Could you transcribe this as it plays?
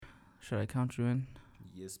Should I count you in?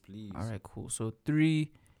 Yes, please. All right, cool. So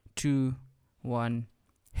 3, 2, 1,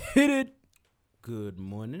 hit it. Good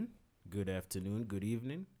morning, good afternoon, good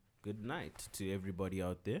evening, good night to everybody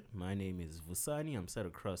out there. My name is Vusani. I'm sat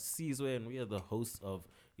across Seasway, and we are the hosts of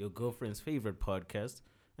your girlfriend's favorite podcast.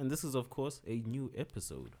 And this is, of course, a new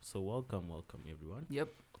episode. So welcome, everyone. Yep.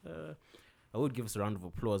 I would give us a round of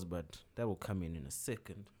applause, but that will come in a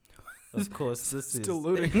second. Of course, this is Still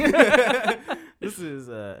loading. this is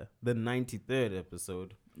the 93rd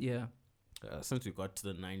episode. Yeah. Since we got to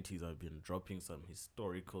the 90s, I've been dropping some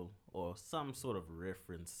historical or some sort of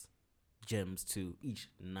reference gems to each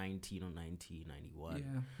 19 or 90,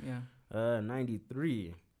 91. Yeah.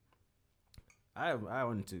 93. I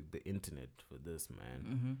went to the internet for this, man.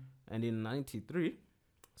 Mm-hmm. And in 93,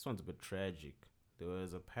 this one's a bit tragic. There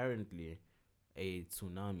was apparently a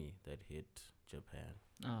tsunami that hit Japan.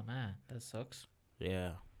 Oh man, that sucks.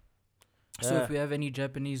 Yeah. So if we have any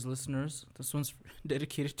Japanese listeners, this one's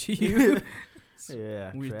dedicated to you.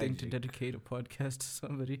 Yeah, Weird thing to tragic. dedicate a podcast to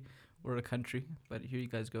somebody or a country, but here you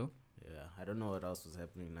guys go. Yeah, I don't know what else was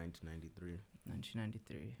happening in 1993.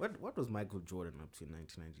 1993. What was Michael Jordan up to in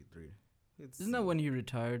 1993? Isn't that when he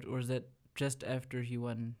retired, or is that just after he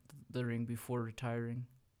won the ring before retiring?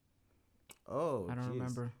 Oh, I don't jeez.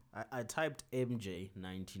 remember. I typed MJ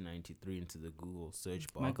 1993 into the Google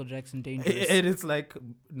search bar. Michael Jackson dangerous. And it's like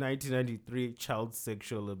 1993 child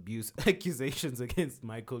sexual abuse accusations against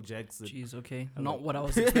Michael Jackson. Jeez, okay. I'm Not like, what I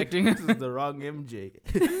was expecting. This is the wrong MJ.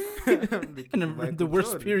 And the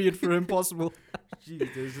worst period for him possible.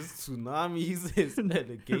 Jeez, there's just tsunamis, there's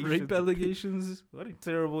allegations. Rape allegations. What a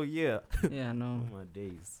terrible year. Yeah, no. Oh my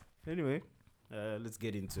days. Anyway, let's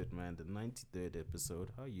get into it, man. The 93rd episode.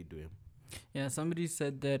 How are you doing? Yeah, somebody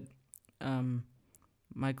said that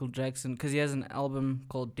Michael Jackson, because he has an album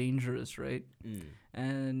called Dangerous, right?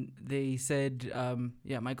 And they said,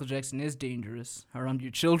 Michael Jackson is dangerous around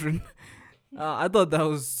your children. I thought that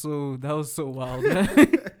was so wild. I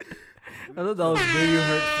thought that was very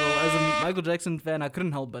hurtful. As a Michael Jackson fan, I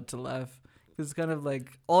couldn't help but to laugh. It's kind of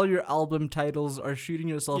like all your album titles are shooting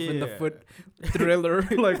yourself in the foot. Thriller.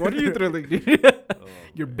 Like, what are you thrilling, dude? Oh,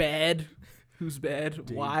 You're man. bad. Who's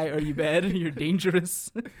bad? Why are you bad? You're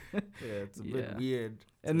dangerous. Yeah, it's a bit Yeah. weird.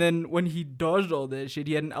 And then when he dodged all that shit,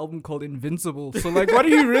 he had an album called Invincible. So, like, what are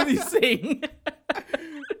you really saying?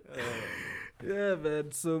 Yeah,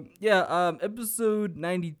 man. So, episode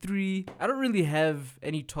 93. I don't really have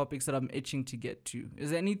any topics that I'm itching to get to.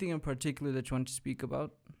 Is there anything in particular that you want to speak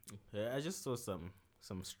about? Yeah, I just saw some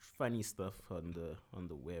funny stuff on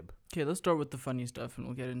the web. Okay, let's start with the funny stuff and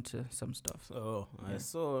we'll get into some stuff. So I Yeah.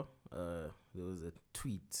 saw there was a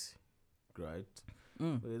tweet, right?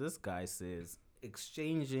 Where this guy says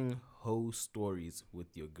exchanging hoe stories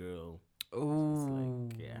with your girl. Oh,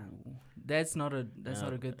 yeah. That's not a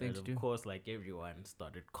good thing and to do. Of course, like everyone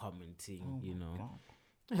started commenting, Oh you my know.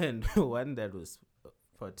 God. And one that was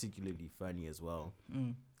particularly funny as well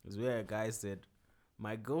Mm. is where a guy said,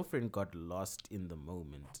 "My girlfriend got lost in the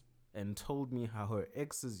moment and told me how her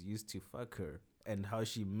exes used to fuck her and how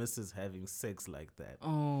she misses having sex like that.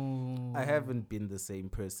 Oh, I haven't been the same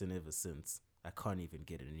person ever since. I can't even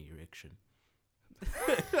get an erection."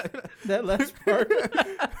 that last part.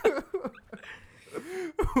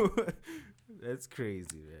 That's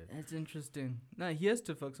crazy, man. That's interesting. Nah, he has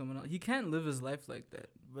to fuck someone else. He can't live his life like that.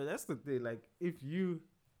 But that's the thing. Like, if you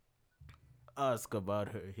ask about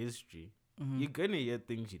her history, Mhm. you're gonna hear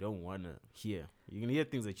things you don't wanna hear. You're gonna hear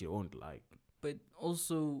things that you won't like. But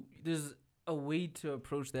also, there's a way to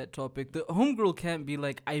approach that topic. The homegirl can't be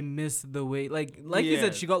like, I miss the way. Like you Yeah.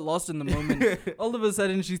 said, she got lost in the moment. All of a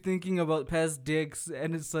sudden, she's thinking about past dicks.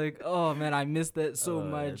 And it's like, oh, man, I miss that so Oh,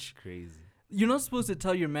 much. That's crazy. You're not supposed to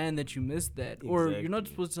tell your man that you missed that. Or you're not Exactly.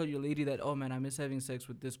 supposed to tell your lady that, oh, man, I miss having sex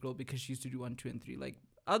with this girl because she used to do 1, 2, and 3. Like,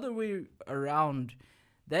 other way around,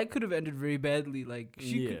 that could have ended very badly. Like,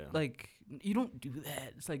 she Yeah. could, like, you don't do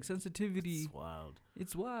that. It's like sensitivity. It's wild.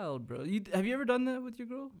 It's wild, bro. Have you ever done that with your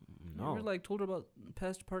girl? You No. ever like told her about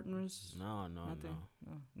past partners? No. Nothing.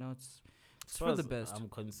 No, it's As for far the as best. I'm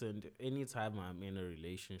concerned, anytime I'm in a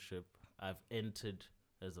relationship, I've entered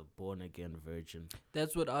as a born again virgin.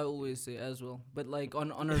 That's what I always say as well. But like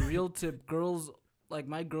on a real tip, girls, like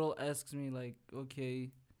my girl asks me like,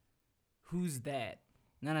 okay, who's that?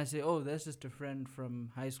 And then I say, oh, that's just a friend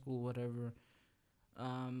from high school, whatever.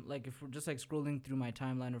 Like if we're just like scrolling through my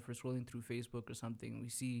timeline or if we're scrolling through Facebook or something, we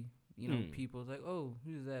see, people. It's like, oh,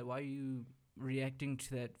 who's that? Why are you reacting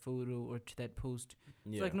to that photo or to that post?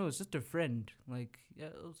 It's like, no, it's just a friend. Like, yeah,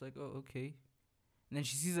 I was like, oh, okay. And then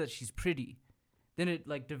she sees that she's pretty. Then it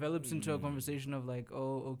like develops into a conversation of like,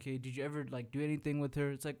 oh, okay, did you ever like do anything with her?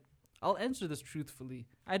 It's like, I'll answer this truthfully.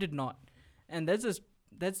 I did not, and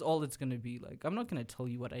that's all it's gonna be. Like, I'm not gonna tell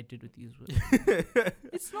you what I did with these women.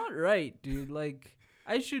 It's not right, dude. Like,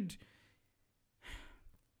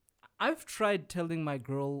 I've tried telling my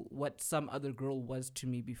girl what some other girl was to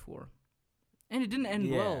me before, and it didn't end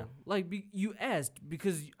well. Like, you asked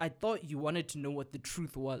because I thought you wanted to know what the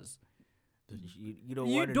truth was. You don't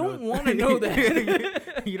want to know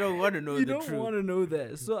that. You don't want to know You the don't truth. want to know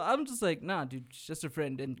that. So I'm just like, nah, dude, she's just a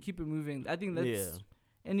friend, and keep it moving. I think that's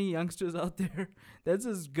any youngsters out there. That's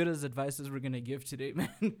as good as advice as we're gonna give today, man.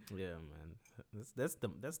 Yeah, man. That's the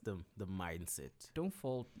mindset. Don't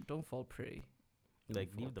fall prey.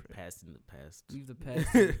 Like, leave the past in the past. Leave the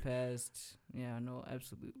past in the past. Yeah, no,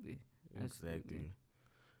 absolutely. Exactly.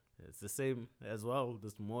 It's the same as well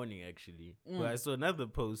this morning, actually. Where I saw another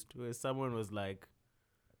post where someone was like,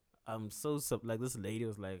 this lady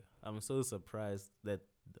was like, I'm so surprised that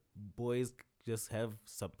boys just have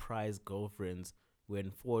surprise girlfriends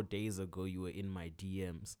when 4 days ago you were in my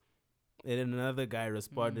DMs. And then another guy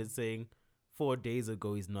responded saying, 4 days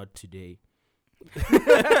ago is not today.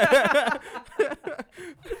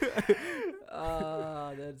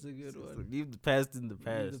 That's a good one. Leave the past in the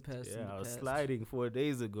past. Leave the past in the I was past. sliding 4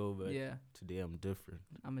 days ago, but Yeah, today I'm different.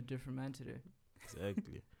 I'm a different man today.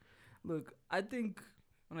 Exactly. Look, I think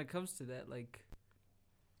when it comes to that, like,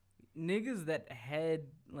 niggas that had,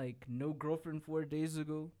 like, no girlfriend 4 days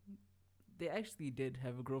ago, they actually did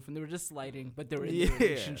have a girlfriend. They were just sliding, but they were in a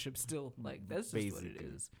relationship still. Like, that's just what it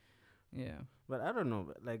Basically. is. Yeah. But I don't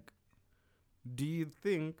know, like, do you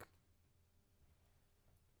think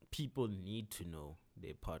people need to know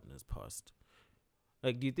their partner's past?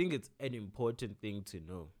 Like, do you think it's an important thing to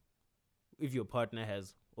know if your partner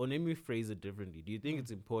has, or let me phrase it differently, do you think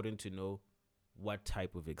it's important to know what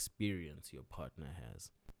type of experience your partner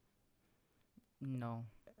has No.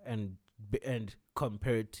 and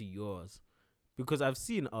compare it to yours? Because I've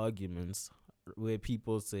seen arguments where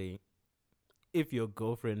people say, if your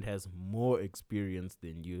girlfriend has more experience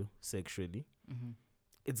than you sexually,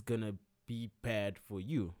 it's gonna be bad for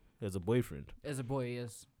you as a boyfriend. As a boy,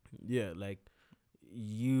 yes. Yeah, like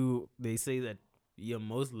they say that you're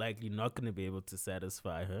most likely not gonna be able to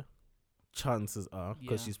satisfy her. Chances are,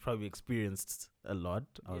 because she's probably experienced a lot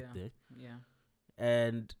out there. Yeah.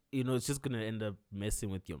 And, it's just gonna end up messing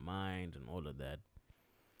with your mind and all of that.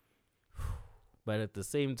 But at the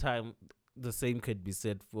same time, the same could be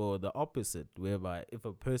said for the opposite, whereby if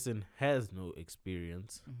a person has no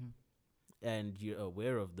experience and you're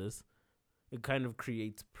aware of this, it kind of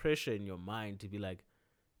creates pressure in your mind to be like,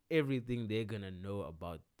 everything they're gonna know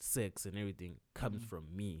about sex and everything comes from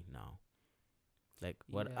me now. Like,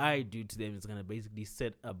 what I do to them is gonna basically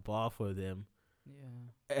set a bar for them.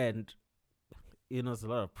 Yeah. And, it's a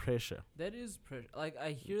lot of pressure. That is pressure. Like,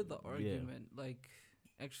 I hear the argument. Like,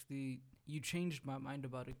 actually, you changed my mind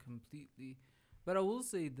about it completely. But I will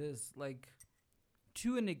say this, like,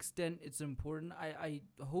 to an extent, it's important. I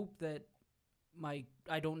hope that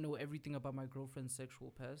I don't know everything about my girlfriend's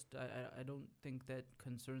sexual past. I don't think that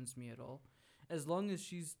concerns me at all. As long as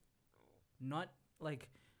she's not, like,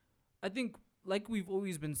 I think, like we've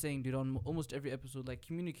always been saying, dude, on almost every episode, like,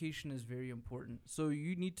 communication is very important. So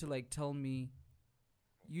you need to, like, tell me,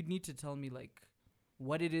 like,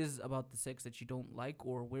 what it is about the sex that you don't like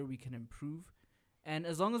or where we can improve. And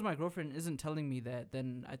as long as my girlfriend isn't telling me that,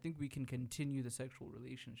 then I think we can continue the sexual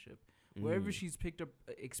relationship. Wherever she's picked up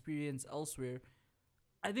experience elsewhere,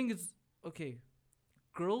 I think it's okay.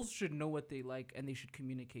 Girls should know what they like and they should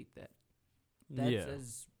communicate that.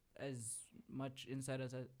 That's as much insight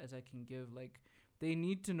as I can give. Like, they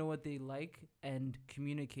need to know what they like and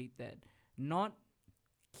communicate that. Not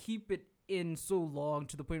keep it in so long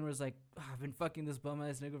to the point where it's like, I've been fucking this bum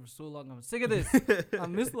ass nigga for so long. I'm sick of this. I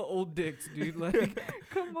miss the old dicks, dude. Like,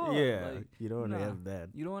 come on. Yeah, like, you don't want to have that.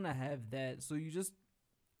 You don't want to have that. So you just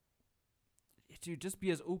be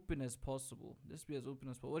as open as possible. Just be as open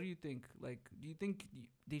as possible. What do you think? Like, do you think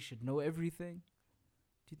they should know everything?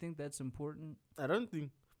 Do you think that's important? I don't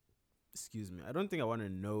think I want to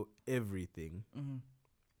know everything.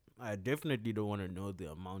 I definitely don't want to know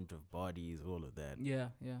the amount of bodies, all of that.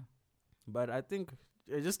 Yeah. But I think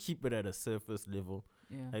just keep it at a surface level.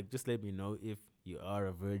 Yeah. Like, just let me know if you are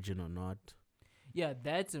a virgin or not. Yeah,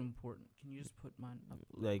 that's important. Can you just put mine up?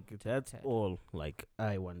 Like, that's all, like,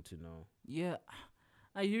 I want to know. Yeah,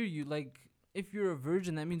 I hear you. Like, if you're a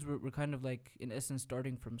virgin, that means we're kind of, like, in essence,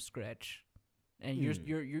 starting from scratch. And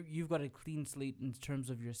you've got a clean slate in terms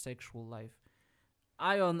of your sexual life.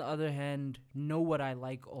 I, on the other hand, know what I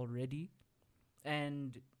like already.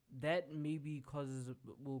 And that maybe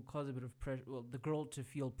will cause a bit of pressure. Well, the girl to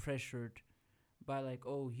feel pressured by like,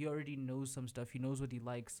 oh, he already knows some stuff. He knows what he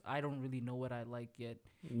likes. I don't really know what I like yet.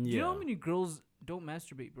 Yeah. Do you know how many girls don't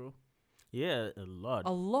masturbate, bro? Yeah, a lot.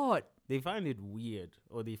 A lot. They find it weird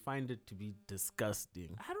or they find it to be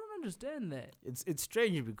disgusting. I don't understand that. It's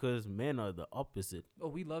strange because men are the opposite. Oh,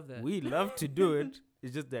 we love that. We love to do it.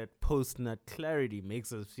 It's just that post-nut clarity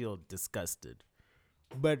makes us feel disgusted.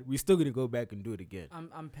 But we're still going to go back and do it again.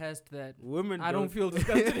 I'm past that. Women I don't feel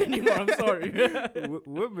disgusted anymore. I'm sorry.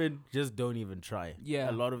 Women just don't even try. Yeah.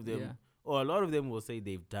 A lot of them Yeah. or a lot of them will say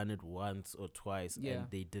they've done it once or twice Yeah.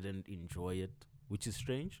 and they didn't enjoy it, which is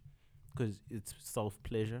strange because it's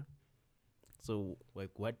self-pleasure. So, like,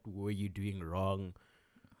 what were you doing wrong?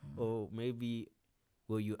 Or maybe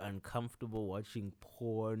were you uncomfortable watching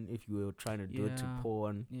porn if you were trying to do it to Yeah.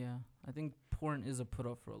 porn? Yeah, I think porn is a put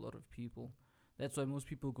off for a lot of people. That's why most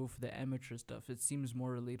people go for the amateur stuff. It seems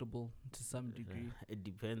more relatable to some degree. It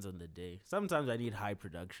depends on the day. Sometimes I need high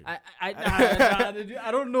production. I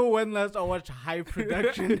don't know when last I watched high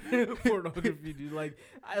production pornography, dude. Like,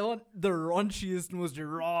 I want the raunchiest, most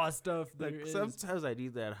raw stuff there Like is. sometimes I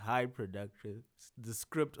need that high production. The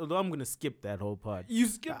script, although I'm gonna skip that whole part. You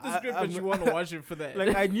skip the script, but I'm- you want to watch it for that.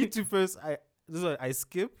 Like I need to first. This is what I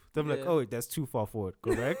skip. Then I'm like, Yeah. oh, that's too far forward.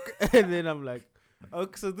 Go back, and then I'm like,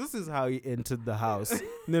 okay, so this is how he entered the house.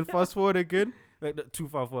 And then fast forward again, like too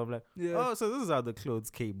far forward. I'm like, yeah. oh, so this is how the clothes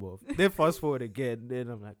came off. Then fast forward again. Then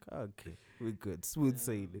I'm like, okay, we're good, smooth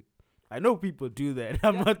sailing. I know people do that.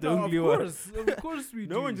 I'm Yeah, not the no, only of one. course, Of course we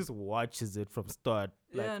do. No one just watches it from start.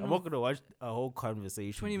 Like Yeah, I'm no. not gonna watch a whole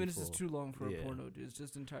conversation. 20 minutes is before. too long for Yeah. a porno, dude. It's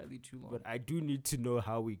just entirely too long. But I do need to know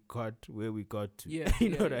how we got where we got to. Yeah, you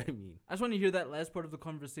yeah, know what yeah. I mean. I just want to hear that last part of the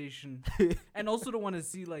conversation, and also don't want to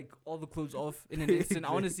see like all the clothes off in an instant.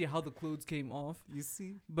 I want to see how the clothes came off. You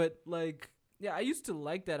see? But like, yeah, I used to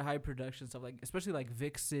like that high production stuff, like especially like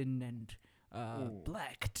Vixen and Ooh.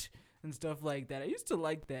 Blacked and stuff like that. I used to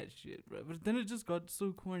like that shit, bro. But then it just got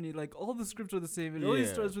so corny. Like all the scripts are the same. It always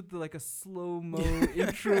Yeah. starts with like a slow mo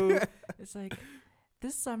intro. It's like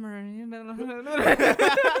this summer, you know.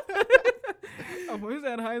 I've always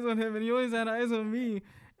had eyes on him, and he always had eyes on me.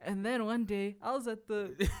 And then one day, I was at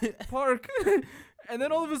the park, and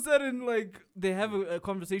then all of a sudden, like, they have a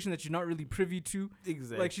conversation that you're not really privy to.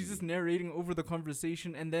 Exactly. Like, she's just narrating over the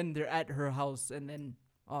conversation, and then they're at her house, and then,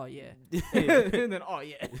 oh, yeah. it's And then, oh,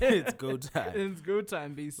 yeah. go time. It's go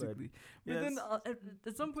time, basically. But then yes.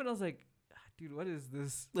 at some point, I was like, dude, what is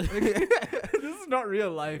this? Like, this is not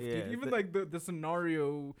real life, Yeah, dude. Even, that- like, the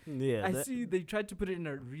scenario, Yeah. I that- see they tried to put it in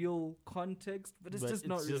a real context, but it's just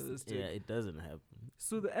not realistic. Yeah, it doesn't happen.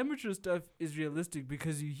 So the amateur stuff is realistic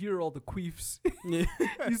because you hear all the queefs, Yeah.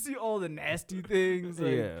 you see all the nasty things.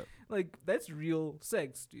 Like, yeah. like that's real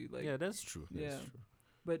sex, dude. Like, Yeah, that's true. That's yeah. true.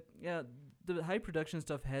 but yeah, the high production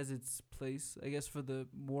stuff has its place, I guess, for the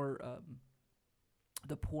more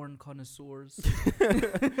the porn connoisseurs.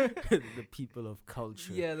 The people of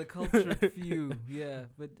culture. Yeah, the culture few. Yeah,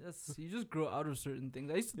 but that's, you just grow out of certain things.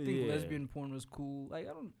 I used to think Yeah. lesbian porn was cool. Like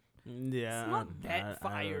I don't. Yeah. It's not I- that I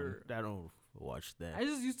fire. I don't watch that. I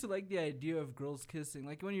just used to like the idea of girls kissing.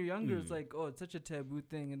 Like when you're younger, it's Mm. like, oh, it's such a taboo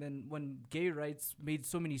thing. And then when gay rights made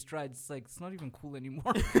so many strides, it's like it's not even cool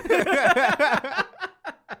anymore.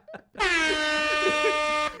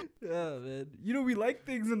 Yeah, man. You know, we like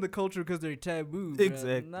things in the culture because they're taboo. bruh.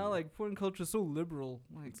 Exactly. Now, like porn culture is so liberal.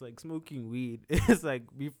 Like, It's like smoking weed. It's like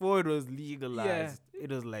before it was legalized,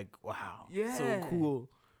 it was like, wow, so Yeah. cool.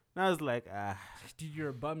 Now it's like, dude, you're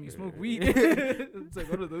a bum. You smoke weed. It's like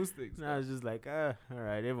one of those things. now it's just like, all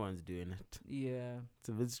right, everyone's doing it. Yeah. It's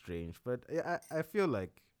a bit strange, but I feel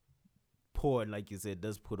like porn, like you said,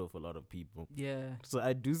 does put off a lot of people. Yeah. So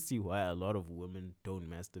I do see why a lot of women don't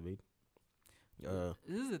masturbate.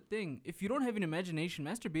 This is the thing. If you don't have an imagination,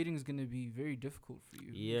 masturbating is going to be very difficult for you.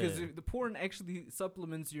 Yeah. Because the porn actually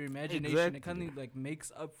supplements your imagination. It kind Exactly. of like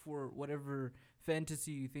makes up for whatever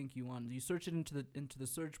fantasy you think you want. You search it into the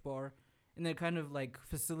search bar, and then it kind of like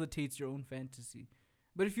facilitates your own fantasy.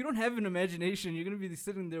 But if you don't have an imagination, you're going to be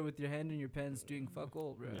sitting there with your hand in your pants doing fuck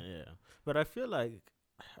all, bro. Yeah, but I feel like,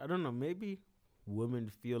 I don't know, maybe women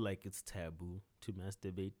feel like it's taboo to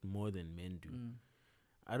masturbate more than men do. Mm.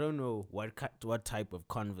 I don't know what type of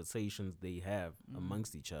conversations they have Mm.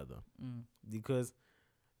 amongst each other, Mm. because,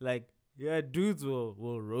 like, yeah, dudes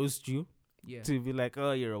will roast you Yeah. to be like,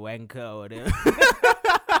 oh, you're a wanker or whatever.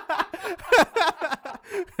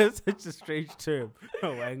 That's such a strange term, a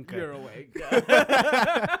wanker. You're awake.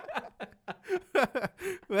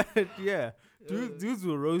 But yeah, dudes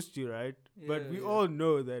will roast you, right? But we all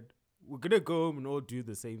know that we're gonna go home and all do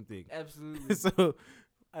the same thing. Absolutely. So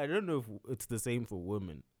I don't know if it's the same for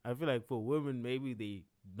women. I feel like for women, maybe they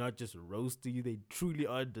not just roast you, they truly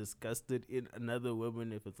are disgusted in another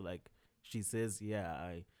woman. If it's like she says, "Yeah,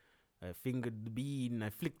 I fingered the bean, I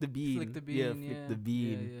flicked the bean, Flick the bean, yeah, flick the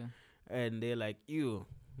bean," Yeah, and they're like, "Ew,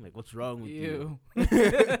 like what's wrong with yeah. you?"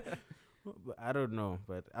 Ew. But I don't know,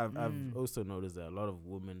 but I've Mm. also noticed that a lot of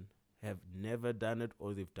women have never done it,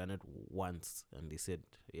 or they've done it once and they said,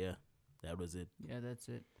 "Yeah, that was it." Yeah, that's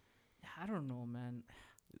it. I don't know, man.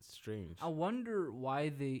 It's strange. I wonder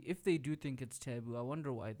why if they do think it's taboo, I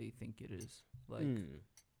wonder why they think it is. Like,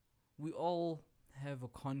 we all have a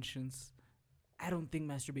conscience. I don't think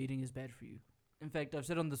masturbating is bad for you. In fact, I've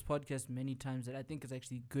said on this podcast many times that I think it's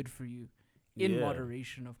actually good for you. In Yeah.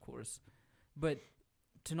 moderation, of course. But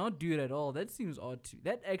to not do it at all, that seems odd to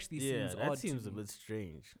that actually seems that odd seems to a me. bit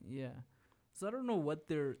strange. Yeah. So I don't know what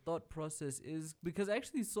their thought process is, because I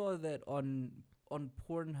actually saw that on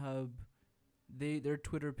Pornhub, their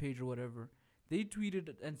Twitter page or whatever, they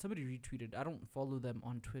tweeted and somebody retweeted. I don't follow them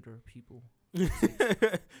on Twitter, people.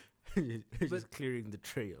 Just clearing the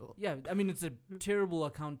trail. Yeah, I mean it's a terrible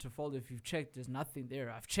account to follow. If you've checked, there's nothing there.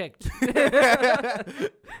 I've checked.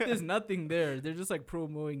 There's nothing there. They're just like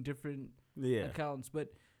promoting different Yeah. accounts,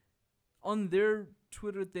 but on their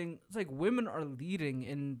Twitter thing, it's like women are leading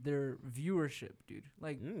in their viewership, dude.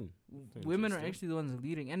 Like women are interesting. actually the ones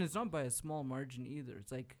leading, and it's not by a small margin either.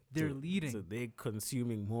 It's like they're So- leading. So they're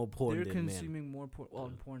consuming more porn They're than men. consuming more porn, well,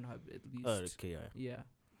 on Pornhub at least. Oh, okay, yeah. Yeah.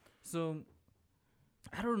 So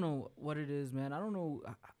I don't know what it is, man. I don't know.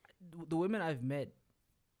 The women I've met.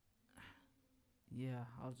 Yeah,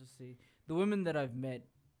 I'll just say the women that I've met,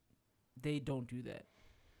 they don't do that.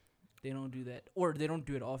 They don't do that, or they don't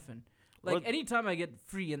do it often. Like What- anytime I get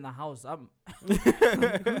free in the house, I'm.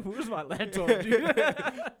 Where's my laptop, dude?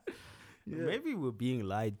 Maybe we're being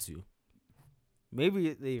lied to.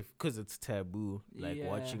 Maybe because it's taboo, like Yeah.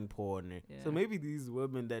 watching porn. Yeah. So maybe these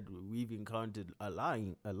women that we've encountered are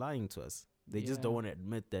lying to us. They just don't Yeah. want to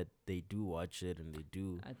admit that they do watch it and they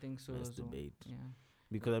do I think so as well. masturbate. Yeah.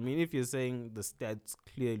 Because I mean, if you're saying the stats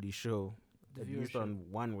clearly show, The at least viewership.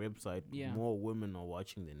 on one website, Yeah. more women are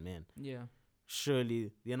watching than men. Yeah.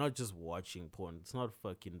 Surely they're not just watching porn. It's not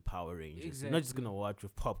fucking Power Rangers. You're not just Exactly. gonna watch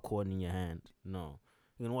with popcorn in your hand. No,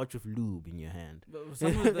 you're gonna watch with lube in your hand. But with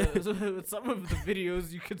some of the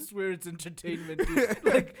videos, you could swear it's entertainment, dude.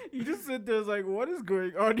 Like, you just sit there, it's like, what is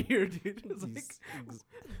going on here, dude? It's like, These-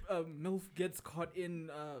 MILF gets caught in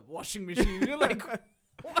washing machine. You're like,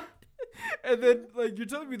 what? And then, like, you're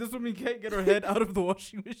telling me this woman can't get her head out of the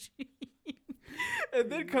washing machine. And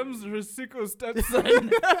then comes her sicko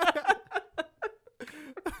stepson.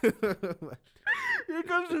 Here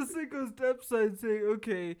comes the sicko stepson saying,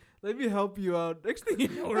 okay, let me help you out. Next thing you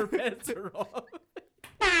know, her pants are off.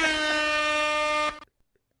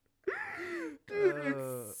 Dude,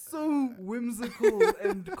 it's so whimsical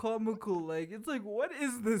and comical. Like, it's like, what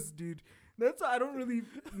is this, dude? That's why I don't really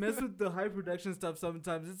mess with the high production stuff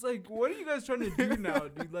sometimes. It's like, what are you guys trying to do now,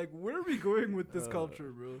 dude? Like, where are we going with this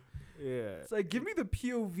culture, bro? yeah. It's like, give me the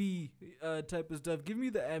POV type of stuff. Give me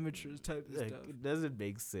the amateurs type of Like, stuff. it doesn't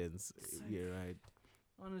make sense. It's like- You're right.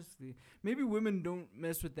 Honestly, maybe women don't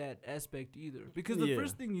mess with that aspect either. Because the Yeah.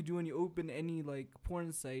 first thing you do when you open any like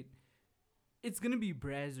porn site, it's gonna be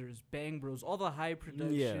Brazzers, Bang Bros, all the high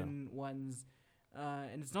production ones,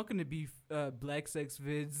 and it's not gonna be black sex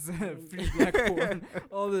vids, free black porn,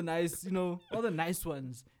 all the nice, all the nice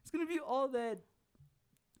ones. It's gonna be all that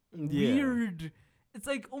weird. It's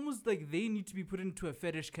like almost like they need to be put into a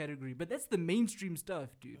fetish category, but that's the mainstream stuff,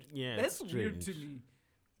 dude. Yeah, That's it's weird to strange. me.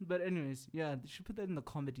 But anyways, yeah, they should put that in the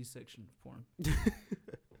comedy section of porn.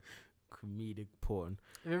 Comedic porn.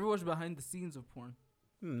 Have you ever watched behind the scenes of porn?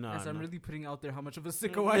 No, As I'm no. really putting out there how much of a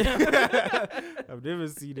sicko I am. I've never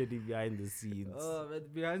seen any behind the scenes.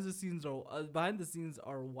 But behind the scenes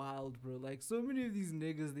are wild, bro. Like so many of these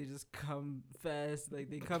niggas, they just come fast. Like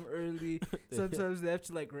they come early. Sometimes they have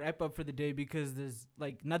to like wrap up for the day because there's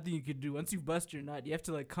like nothing you could do. Once you bust your nut, you have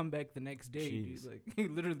to like come back the next day, Jeez. dude. Like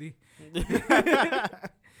literally.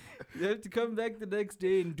 You have to come back the next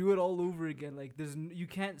day and do it all over again. Like you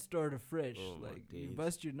can't start afresh. Oh, my Like you days.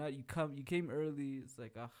 bust your nut, you came early. It's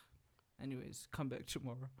like anyways, come back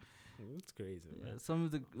tomorrow. It's crazy, Yeah, man. some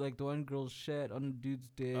of the the one girl shat on a dude's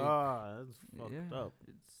dick. That's fucked up.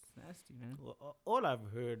 It's nasty, man. All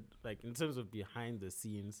I've heard, like in terms of behind the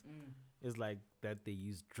scenes, is like that they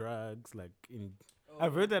use drugs. Like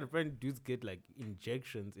I've heard that apparently dudes get like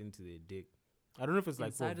injections into their dick. I don't know if it's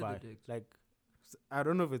like Inside for of the dick. like I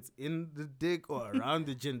don't know if it's in the dick or around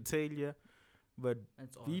the genitalia, but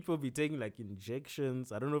That's odd. people be taking like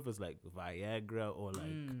injections. I don't know if it's like Viagra or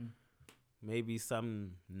like maybe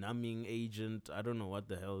some numbing agent. I don't know what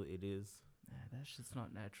the hell it is. that shit's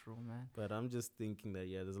not natural, man. But I'm just thinking that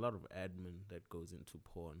there's a lot of admin that goes into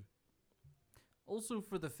porn. Also,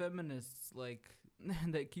 for the feminists, like,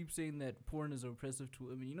 that keep saying that porn is oppressive to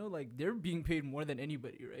women, like, they're being paid more than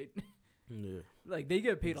anybody, right? Yeah. Like, they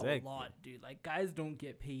get paid Exactly. a lot, dude. Like, guys don't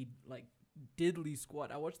get paid, like, diddly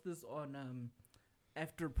squat. I watched this on,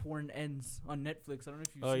 After Porn Ends on Netflix. I don't know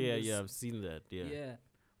if you've Oh seen yeah, this. yeah, I've seen that. Yeah.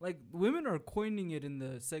 Like, women are coining it in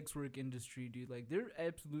the sex work industry, dude. Like, they're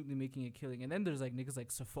absolutely making a killing. And then there's, like, niggas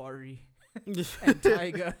like Safari and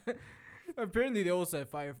Tyga. Apparently, they also have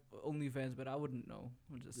Fire OnlyFans, but I wouldn't know.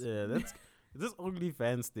 That's this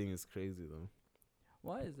OnlyFans thing is crazy though.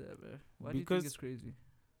 Why is that, man? Why do you Because think it's crazy?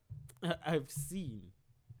 I've seen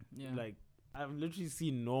Yeah. like I've literally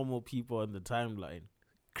seen normal people on the timeline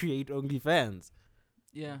create OnlyFans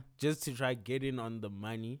Yeah. just to try get in on the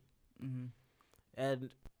money, Mm-hmm. and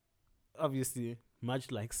obviously,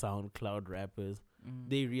 much like SoundCloud rappers, Mm-hmm.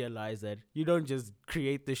 they realize that you don't just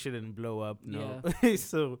create the shit and blow up. No,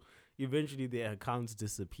 so eventually their accounts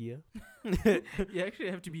disappear. You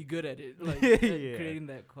actually have to be good at it, like at Yeah. creating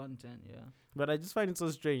that content. Yeah. But I just find it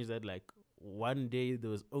so strange that like one day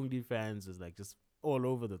those OnlyFans is like just all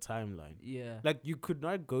over the timeline. Yeah. Like you could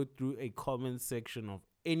not go through a comment section of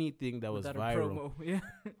anything that was Without a viral promo. Yeah.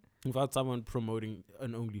 without someone promoting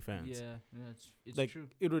an OnlyFans. Yeah. It's Like, true.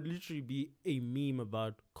 It would literally be a meme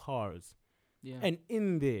about cars, Yeah. and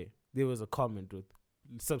in there was a comment with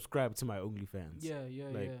 "subscribe to my OnlyFans." yeah.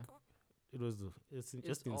 like, Yeah. It's just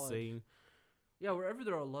It's odd. insane. Yeah, wherever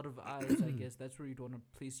there are a lot of eyes, I guess that's where you'd want to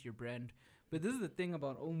place your brand. But this is the thing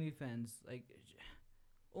about OnlyFans. Like,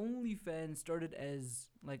 OnlyFans started as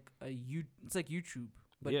like it's like YouTube,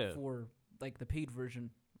 but Yeah. for like the paid version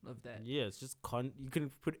of that. Yeah, it's just you can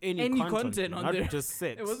put any Any content, content on not there. just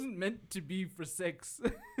sex. It wasn't meant to be for sex.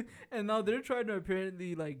 And now they're trying to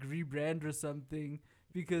apparently like rebrand or something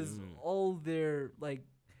because all their like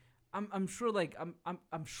I'm sure like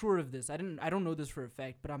I'm sure of this. I don't know this for a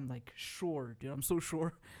fact, but I'm like sure, dude. I'm so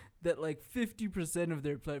sure that like 50% of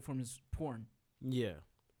their platform is porn. Yeah,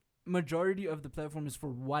 Majority of the platform is for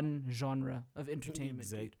one genre of entertainment.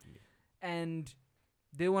 dude. exactly. And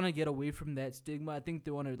they want to get away from that stigma. I think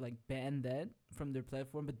they want to like ban that from their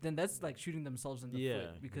platform, but then that's like shooting themselves in the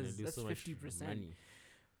foot because they do that's so much 50%. money.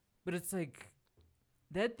 But it's like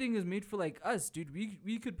that thing is made for like us, dude.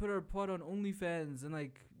 We could put our pod on OnlyFans and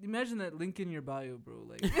like imagine that link in your bio, bro.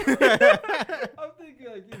 Like I'm thinking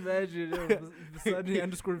like imagine Sunday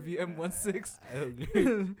underscore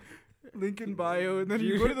VM16 link in bio, and then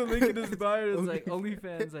you go to the link in his bio, it's like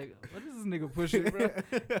OnlyFans. Like what is this nigga pushing, bro?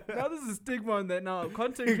 Now there's a stigma on that. Now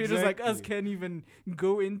content creators like us Exactly. can't even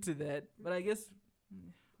go into that. But I guess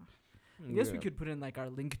we could put in like our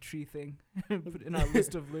link tree thing, put in our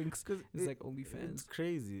list of links. It's like It's OnlyFans.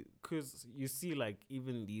 crazy because you see like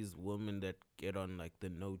even these women that get on like the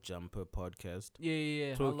No Jumper podcast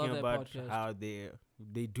Yeah. I talking love that about podcast. how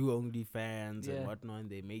they do OnlyFans Yeah. and whatnot, and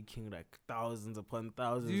they're making like thousands upon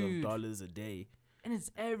thousands Dude. of dollars a day. And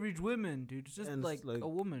it's average women, dude. It's just And it's like like- a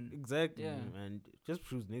woman. Exactly, Yeah. and it just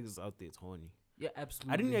proves niggas out there it's horny. Yeah,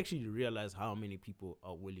 absolutely. I didn't actually realize how many people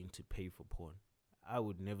are willing to pay for porn. I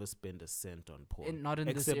would never spend a cent on porn. Not in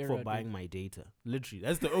this Except era, for dude. buying my data. Literally.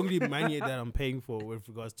 That's the only money that I'm paying for with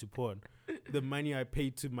regards to porn. The money I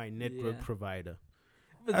pay to my network Yeah. provider.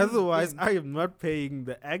 But this is the Otherwise, thing. I am not paying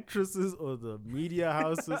the actresses or the media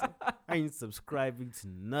houses. I ain't subscribing to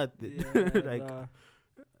nothing. Yeah, like, nah.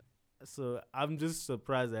 so I'm just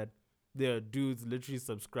surprised that there are dudes literally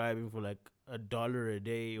subscribing for like $1 a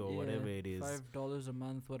day or whatever Yeah, it is $5 a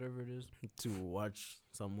month, whatever it is. to watch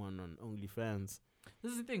someone on OnlyFans.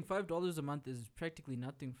 This is the thing. $5 a month is practically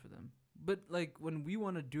nothing for them. But like when we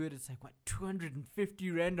want to do it, it's like what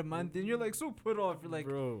 250 rand a month, and you're like so put off. You're like,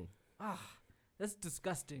 bro, that's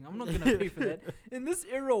disgusting. I'm not gonna pay for that. In this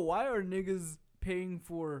era, why are niggas paying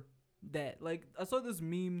for that? Like I saw this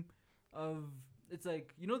meme of it's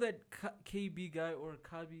like that KB guy or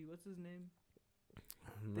Kabi, what's his name?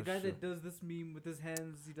 I'm The not guy sure. that does this meme with his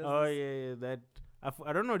hands. He does. Oh this. yeah, that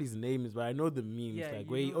I don't know what his name is, but I know the memes Yeah, like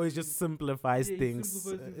you where he know- always just simplifies Yeah, he things.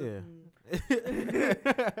 simplifies things Yeah.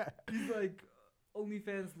 like, He's like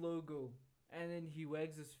OnlyFans logo, and then he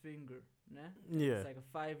wags his finger. Nah. Yeah. It's like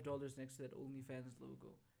a $5 next to that OnlyFans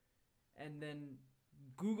logo, and then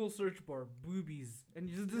Google search bar boobies, and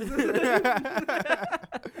you just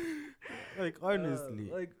Like honestly,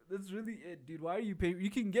 like that's really it, dude. Why are you paying? You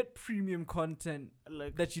can get premium content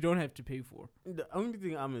like that you don't have to pay for. the only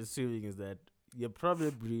thing I'm assuming is that you're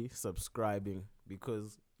probably subscribing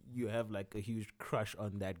because you have like a huge crush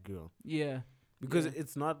on that girl. Yeah. Because Yeah.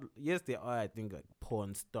 it's not. Yes, there are I think like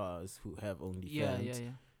porn stars who have OnlyFans.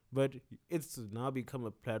 Yeah. But it's now become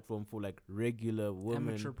a platform for like regular women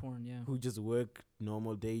Amateur porn, yeah. who just work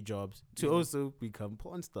normal day jobs to Yeah. also become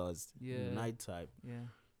porn stars in Yeah. the nighttime. Yeah.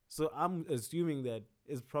 So I'm assuming that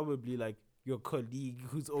it's probably like your colleague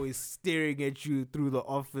who's always staring at you through the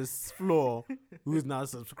office floor who's now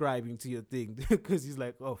subscribing to your thing because he's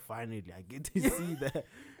like, oh, finally, I get to see that.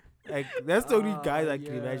 Like, that's the only guys I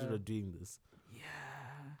can imagine yeah. are doing this. Yeah.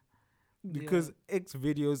 Because X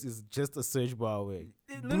videos is just a search bar away.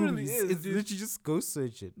 It literally Boobies. is, It's dude. literally just go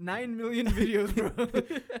search it. 9 million videos, bro.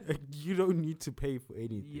 Like, you don't need to pay for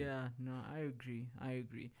anything. Yeah, no, I agree.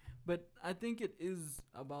 But I think it is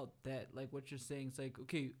about that, like what you're saying. It's like,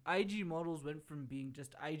 okay, IG models went from being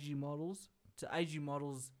just IG models to IG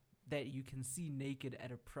models that you can see naked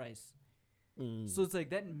at a price. Mm. So it's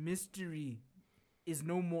like that mystery is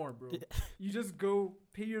no more, bro. You just go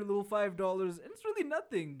pay your little $5, and it's really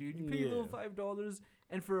nothing, dude. You pay your little Yeah. $5,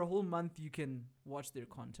 and for a whole month you can watch their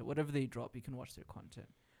content. Whatever they drop, you can watch their content.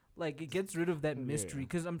 Like, it gets rid of that mystery, Yeah.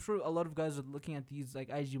 because I'm sure a lot of guys are looking at these like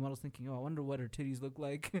IG models thinking, oh, I wonder what her titties look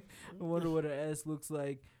like. I wonder what her ass looks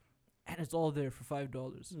like, and it's all there for $5.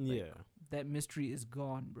 Like, Yeah. that mystery is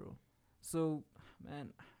gone, bro. So,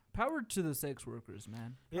 man, power to the sex workers,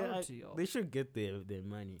 man. Power Yeah, to y'all. they should get their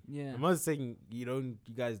money. Yeah, I'm not saying you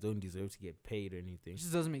guys don't deserve to get paid or anything. it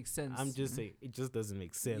just doesn't make sense. I'm just saying it just doesn't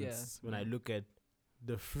make sense when I yeah. look at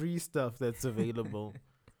the free stuff that's available.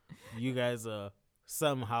 You guys are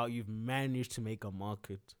somehow you've managed to make a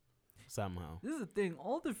market somehow. This is the thing.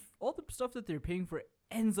 All the stuff that they're paying for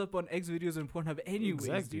ends up on X videos and Pornhub anyways,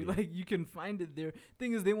 Exactly. dude. Like, you can find it there.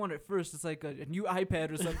 Thing is, they want it first. It's like a new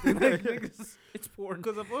iPad or something. Like, it's porn.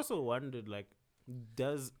 Because I've also wondered, like,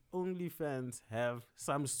 does OnlyFans have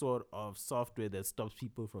some sort of software that stops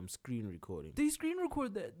people from screen recording? They screen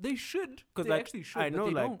record that. They should. Because They actually should. I but know,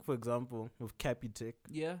 they like, don't. for example, with Capitec,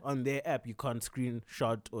 Yeah. on their app, you can't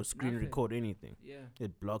screenshot or screen Nothing. record anything. Yeah.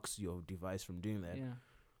 It blocks your device from doing that. Yeah.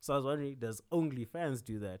 So I was wondering, does OnlyFans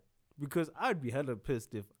do that? Because I'd be hella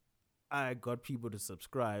pissed if I got people to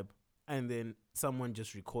subscribe and then someone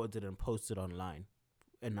just records it and posts it online,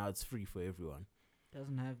 and now it's free for everyone.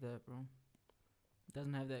 Doesn't have that, bro.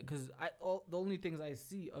 Doesn't have that, because the only things I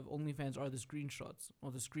see of OnlyFans are the screenshots or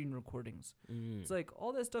the screen recordings. Mm. It's like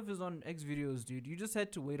all that stuff is on X videos, dude. You just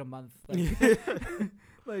had to wait a month. Like,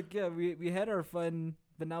 like, yeah, we had our fun,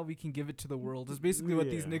 but now we can give it to the world. It's basically what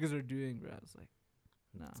these Yeah. niggas are doing, bro. It's like,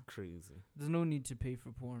 nah, It's crazy. there's no need to pay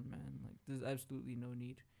for porn, man. Like, there's absolutely no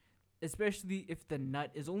need. Especially if the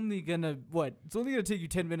nut is only gonna it's only gonna take you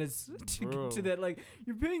 10 minutes to get to Bro. that. Like,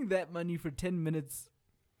 you're paying that money for 10 minutes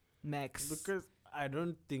max. Because I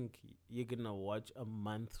don't think you're gonna watch a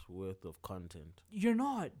month's worth of content. You're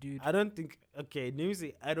not, dude. I don't think. Okay, let me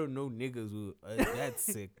say I don't know niggas who are that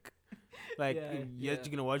sick. Like Yeah, you're yeah.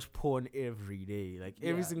 gonna watch porn every day. Like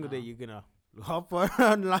every Yeah, single day, nah. you're gonna hop on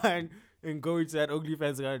online and go into that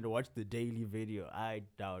OnlyFans account and watch the daily video. I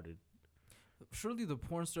doubt it. Surely the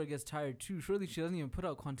porn star gets tired too. Surely she doesn't even put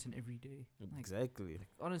out content every day. Like, Exactly.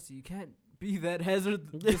 honestly, you can't be that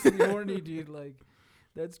hazardously horny, dude. Like,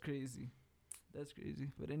 that's crazy. That's crazy.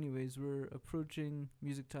 But anyways, we're approaching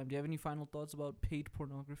music time. Do you have any final thoughts about paid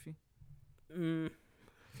pornography?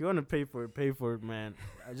 If you want to pay for it, man.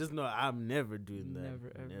 I just know I'm never doing that.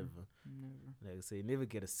 Never, ever. Never. Never. Like I say, never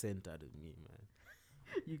get a cent out of me,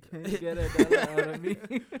 man. You can't get a dollar out of me.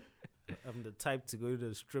 I'm the type to go to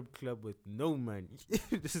a strip club with no money.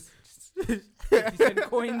 just 50-cent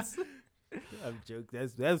coins. I'm joking.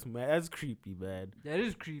 That's creepy, man. That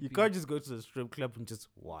is creepy. You can't just go to the strip club and just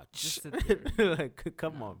watch. Just sit there. Like,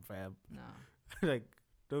 come No. on, fam. Nah, Like,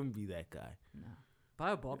 don't be that guy. nah.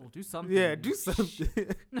 Buy a bottle. Do something. Yeah, man. do something.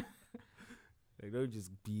 Like, don't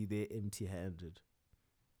just be there empty-handed.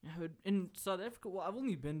 Yeah, but in South Africa, well, I've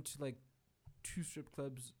only been to like 2 strip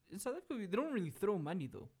clubs. In South Africa, they don't really throw money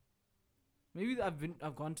though. Maybe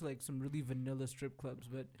I've gone to like some really vanilla strip clubs,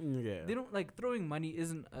 but Yeah. they don't like throwing money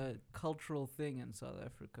isn't a cultural thing in South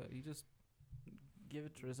Africa. You just give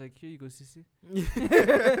it to her. It's like, here you go, sissy.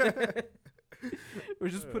 Or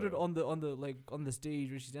just put it on the stage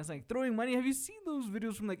where she's dancing, like throwing money. Have you seen those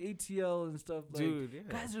videos from like ATL and stuff? Like, Dude, yeah.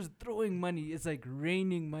 guys are just throwing money. It's like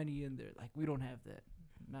raining money in there. Like, we don't have that.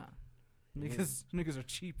 Nah. Yeah. Niggas are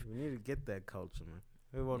cheap. We need to get that culture, man.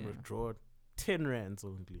 Everyone Yeah. withdraw 10 rands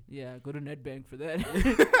only. Yeah, go to Nedbank for that.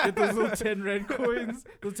 Get those little 10 rand coins.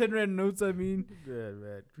 Those 10 rand notes, I mean. Yeah,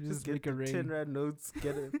 man. Just get make a the rain. 10 rand notes,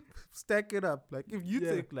 get it, stack it up. Like, if you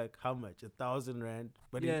Yeah. take, like, how much? 1,000 rand,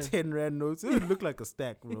 but Yeah. in 10 rand notes, it would look like a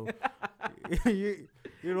stack, bro. you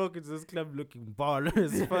walk into this club looking baller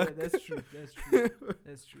as Yeah, fuck. that's true. That's true.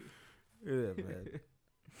 That's true. Yeah, man.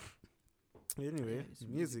 Anyway, It's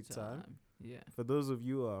music time. Yeah. For those of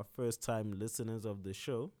you who are first-time listeners of the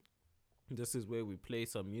show, this is where we play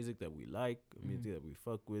some music that we like, music that we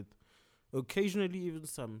fuck with. Occasionally, even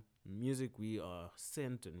some music we are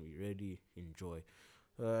sent and we really enjoy.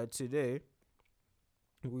 Today,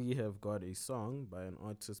 we have got a song by an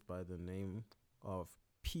artist by the name of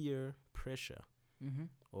Peer Pressure. Mm-hmm.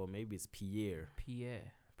 Or maybe it's Pierre.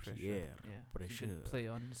 Pierre. Pressure. Pierre Yeah. Pressure. You could play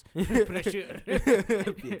on his Pressure.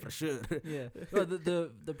 Peer Pressure. Yeah. Well,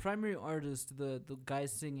 the primary artist, the guy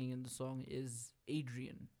singing in the song is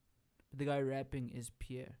Adrian. The guy rapping is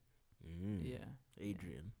Pierre. Yeah.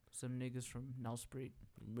 Adrian. Some niggas from Nelspruit.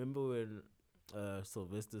 Remember when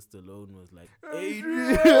Sylvester Stallone was like,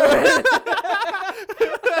 Adrian!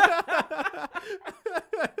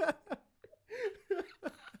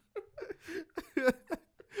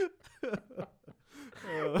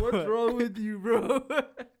 What's wrong with you, bro?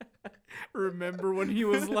 Remember when he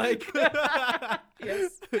was like,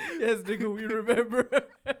 yes, nigga, we remember.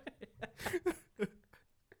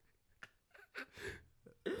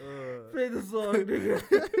 Play the song, nigga.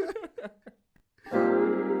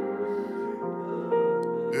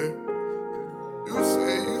 You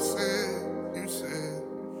said,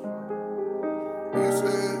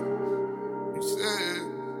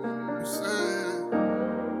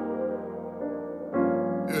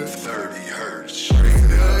 yeah. 30 hertz straight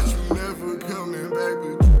up. You never coming back,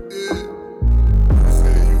 but you did. You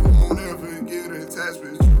said you won't ever get attached,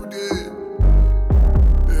 but you did.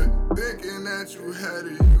 Yeah. Thinking that you had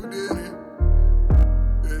it, you didn't.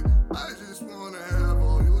 Yeah. I just wanna have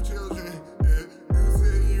all your children. Yeah. You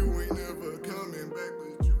said you ain't never coming back,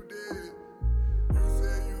 but you did. You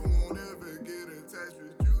said you won't ever get attached,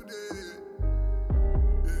 but you did.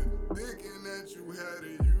 Yeah. Thinking that you had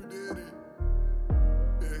it, you didn't.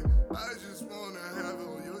 Yeah. I just wanna have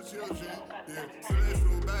all your children. Yeah. So let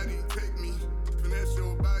your body take me, finesse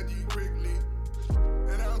your body quickly.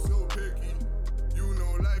 And I'm so picky. You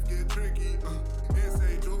know life get tricky.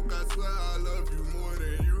 Insane joke, I swear I love you more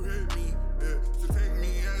than you hate me. Yeah. So take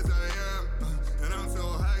me as I am. And I'm so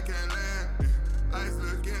high, can't land. Yeah. Ice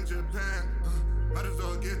look in Japan. Might as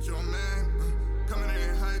well get your man. Coming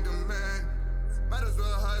in high demand. Might as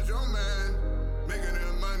well hide your man. Making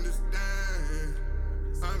them understand.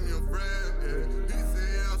 I'm your friend. Yeah. He say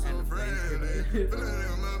I'm so friendly. Filling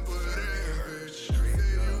them up with envy. You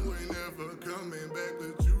say you ain't never coming back,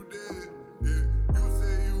 but you did. Yeah. You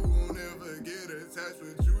say you won't ever get attached,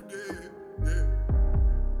 but you did. Yeah.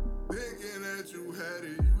 Thinking that you had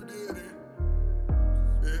it, you didn't.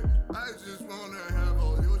 Yeah. I just wanna have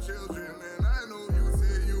all your children, and I know you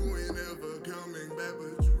say you ain't ever coming back,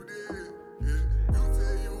 but you did. Yeah. You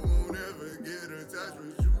say you won't ever get attached,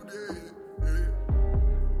 but you did. Yeah.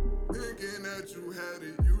 Thinking that you had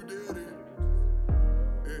it, you did it.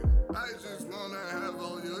 Yeah. I just wanna have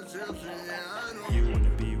all your children, yeah, I know. You wanna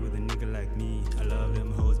be with a nigga like me. I love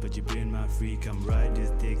them hoes, but you been my freak. I'm ride this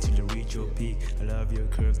dick till you reach your peak. I love your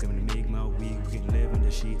curves, coming to make my week. We can live in the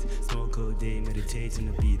sheets, smoke all day, meditate on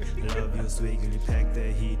the beat. I love your swag, girl, you pack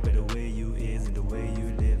the heat. But the way you is and the way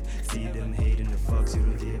you live, see them hating the fucks you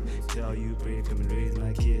don't give. Tell you brave, come and raise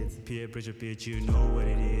my kids. Peer pressure, bitch, you know what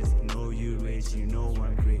it is. Know you rich, you know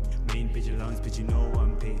I'm great. Main bitch allowance, bitch, you know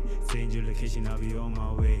I'm paid. Send your location, I'll be on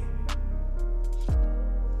my way.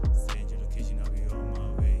 Send your location, I'll be on my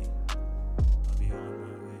way. I'll be on my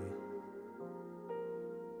way.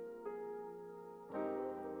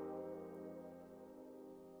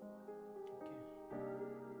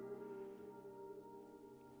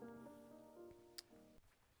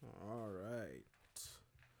 All right.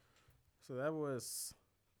 So that was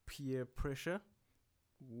Peer Pressure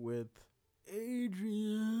with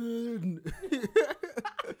Adrian.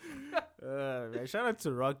 Man, shout out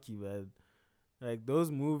to Rocky, man. Like those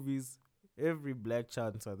movies, every black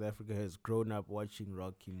child in South Africa has grown up watching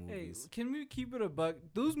Rocky Hey, movies. can we keep it a buck?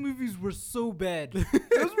 Those movies were so bad.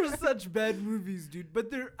 Those were such bad movies, dude. But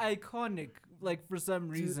they're iconic, like for some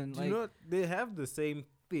reason. Do you know what? They have the same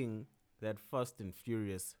thing that Fast and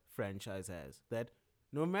Furious franchise has. That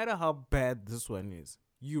no matter how bad this one is,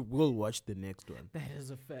 you will watch the next one. that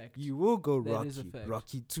is a fact. You will go That is a Rocky, fact.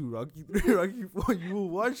 Rocky 2, Rocky 3, Rocky 4. You will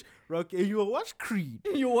watch Rocky, and you will watch Creed.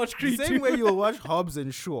 You watch Creed The same too. way you'll watch Hobbs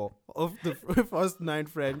and Shaw of the Fast 9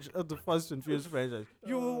 franchise, of the Fast and Furious franchise.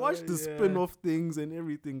 You will watch the yeah. spin-off things and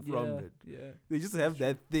everything from Yeah, it. yeah. They just have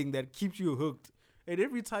that thing that keeps you hooked. And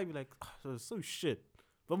every time you're like, oh, so shit.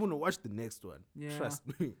 But I'm going to watch the next one. Yeah. Trust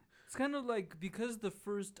me. It's kind of like because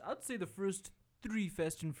I'd say the first 3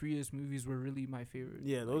 Fast and Furious movies were really my favorite.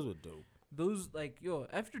 Yeah, those were dope. Those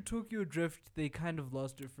after Tokyo Drift, they kind of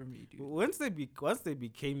lost it for me, dude. Once they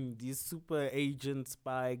became these super agent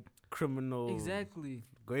spy criminal Exactly.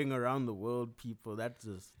 going around the world, people. That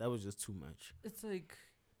was just too much. It's like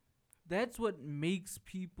that's what makes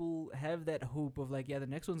people have that hope of like, yeah, the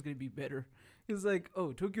next one's gonna be better. It's like,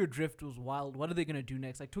 oh, Tokyo Drift was wild. What are they gonna do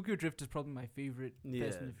next? Like Tokyo Drift is probably my favorite Fast Yeah.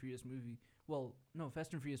 and the Furious movie. Well, no,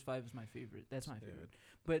 Fast and Furious 5 is my favorite. That's my Yeah. favorite.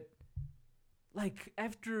 But like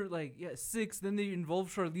after like 6, then they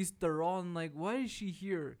involve Charlize Theron. Like, why is she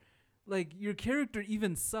here? Like your character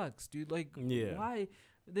even sucks, dude. Like, Yeah. why?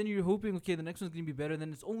 Then you're hoping, okay, the next one's gonna be better.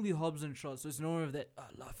 Then it's only Hobbs and Shaw, so it's no more of that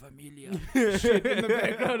La Familia shit in the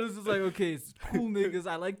background. It's just like, okay, it's cool niggas.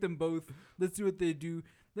 I like them both. Let's see what they do.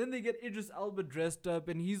 Then they get Idris Elba dressed up,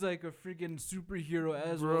 and he's like a freaking superhero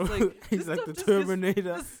as well. It's like, He's this like stuff the just Terminator.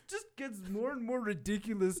 This just gets more and more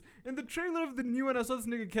ridiculous. In the trailer of the new one, I saw this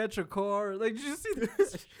nigga catch a car. Like, did you see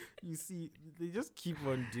this? You see, they just keep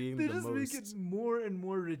on doing They the just most. make it more and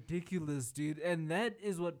more ridiculous, dude. And that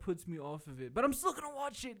is what puts me off of it. But I'm still gonna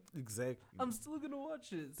watch it. Exactly. I'm still gonna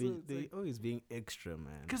watch it. They So it's they like, always being extra,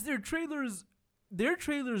 man. because their trailers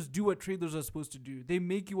do what trailers are supposed to do. They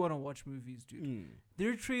make you want to watch movies, dude. Mm.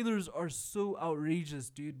 Their trailers are so outrageous,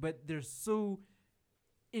 dude, but they're so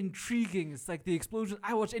intriguing. It's like the explosion.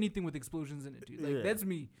 I watch anything with explosions in it, dude. Like, Yeah. that's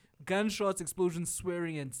me. Gunshots, explosions,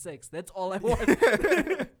 swearing, and sex. That's all I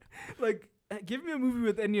watch. Like, give me a movie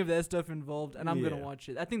with any of that stuff involved, and I'm gonna Yeah. watch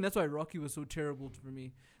it. I think that's why Rocky was so terrible for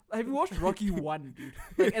me. Have you watched Rocky 1, dude?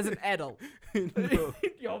 Like, as an adult. No.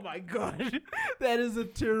 Oh my god. That is a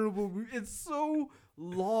terrible movie. It's so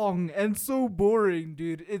long and so boring,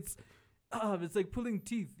 dude. It's like pulling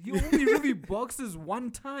teeth. He only really boxes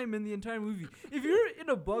one time in the entire movie. If you're in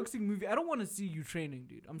a boxing movie, I don't want to see you training,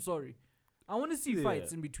 dude. I'm sorry. I want to see Yeah.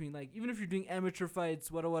 fights in between. Like, even if you're doing amateur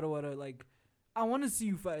fights, what, like, I want to see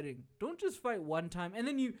you fighting. Don't just fight one time and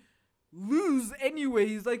then you lose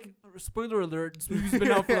anyways. Like, spoiler alert, this movie's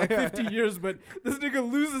been out for like 50 years, but this nigga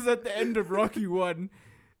loses at the end of Rocky 1.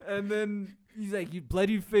 And then he's like, you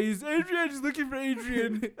bloody face. Adrian's looking for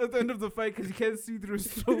Adrian at the end of the fight because he can't see through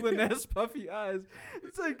his swollen ass puffy eyes.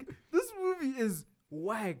 It's like, this movie is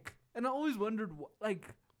whack. And I always wondered, like,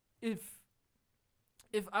 if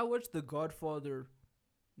I watched The Godfather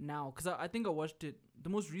now, because I think I watched it, the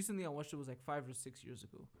most recently I watched it was like 5 or 6 years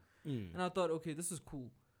ago. Mm. And I thought, okay, this is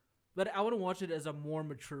cool. But I want to watch it as a more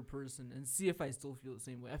mature person and see if I still feel the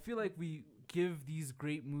same way. I feel like we give these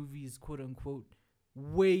great movies, quote unquote,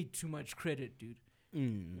 way too much credit, dude.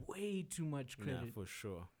 Mm. Way too much Yeah, credit. for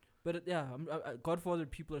sure. But Godfather,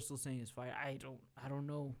 people are still saying it's fire. I don't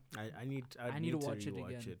know. I need to watch it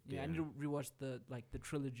rewatch again. Yeah, I need to rewatch the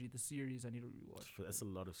trilogy, the series. I need to rewatch. That's a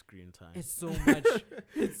lot of screen time. It's so much.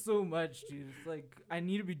 It's so much, dude. It's like I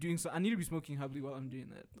need to be doing so. I need to be smoking hubbly while I'm doing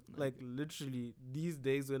that. like literally these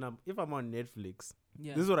days when if I'm on Netflix,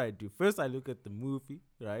 yeah. this is what I do. First, I look at the movie,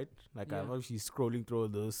 right? Like Yeah. I'm obviously scrolling through all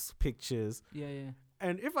those pictures, Yeah.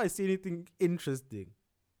 and if I see anything interesting,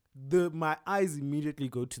 my eyes immediately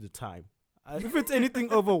go to the time. If it's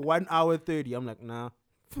anything over 1 hour 30, I'm like, nah.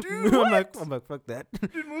 Dude, I'm like, fuck that.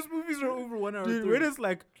 Dude, most movies are over 1 hour. Dude, 30. when it's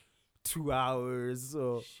like 2 hours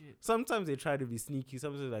or Shit. sometimes they try to be sneaky.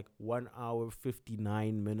 Sometimes it's like 1 hour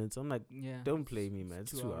 59 minutes. I'm like, Yeah. don't play me, man.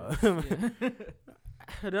 It's 2 hours. Yeah.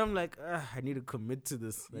 And I'm like, I need to commit to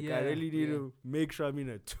this. Like, Yeah, I really need yeah. to make sure I'm in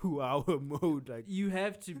a 2 hour mode. Like, You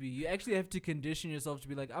have to be. You actually have to condition yourself to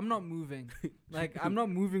be like, I'm not moving. Like, I'm not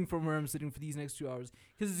moving from where I'm sitting for these next 2 hours.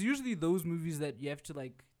 Because it's usually those movies that you have to,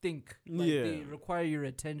 like, think. Like, they Yeah. require your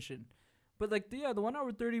attention. But, like, the 1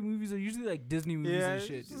 hour 30 movies are usually, like, Disney movies yeah, and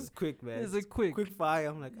shit. it's just quick, man. It's like quick. Quick fire.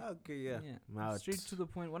 I'm like, okay, yeah. I'm out. Straight to the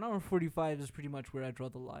point. 1 hour 45 is pretty much where I draw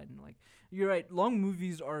the line. Like, you're right. Long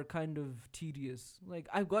movies are kind of tedious. Like,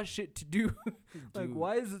 I've got shit to do. Like, Dude.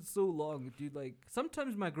 why is it so long, dude? Like,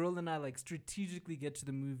 sometimes my girl and I, like, strategically get to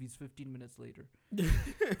the movies 15 minutes later.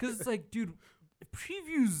 Because it's like, dude,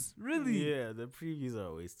 previews, really? Yeah, the previews are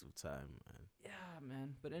a waste of time, man. Yeah,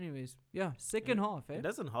 man. But anyways, yeah, second half, eh? It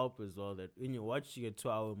doesn't help as well that when you're watching a 2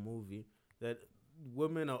 hour movie, that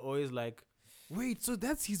women are always like, wait, so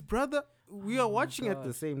that's his brother? We Oh are my watching at the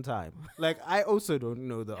God. same time. Like, I also don't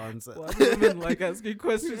know the answer. Why do women like asking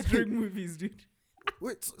questions during movies, dude?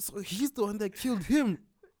 Wait, so he's the one that killed him?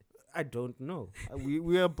 I don't know.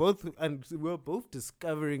 We are both, and we're both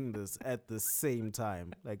discovering this at the same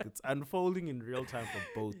time. Like, it's unfolding in real time for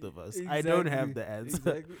both of us. I don't have Exactly, the answer.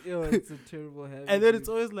 Exactly. Yo, it's a terrible habit. And then dude. it's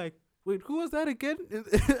always like, wait, who was that again?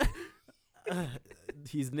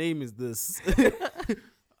 His name is this.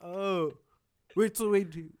 Oh, wait,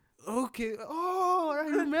 okay. Oh, I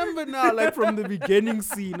remember now. Like from the beginning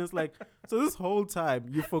scene, it's like, so this whole time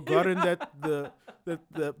you've forgotten that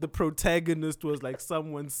the protagonist was like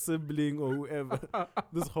someone's sibling or whoever.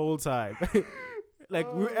 This whole time.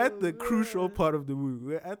 Like we're at the crucial part of the movie.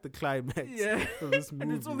 We're at the climax Yeah. of this movie.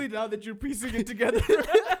 And it's only now that you're piecing it together.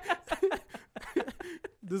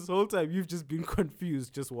 This whole time you've just been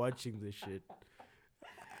confused just watching this shit.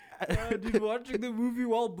 Dude, watching the movie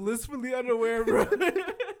while blissfully unaware, bro.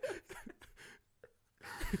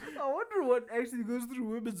 I wonder what actually goes through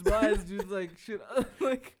women's minds, dude. Like, shit,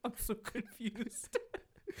 I'm so confused.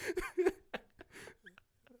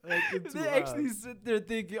 Like, it's They wild. actually sit there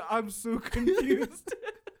thinking, I'm so confused.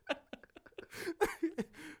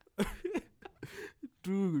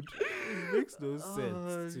 Dude, it makes no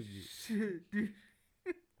sense to me. Shit, dude.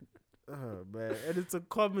 Oh man, and it's a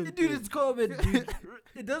common Dude, thing. it's common, dude.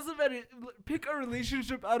 It doesn't matter. Pick a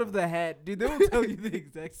relationship out of the hat, dude. They will tell you the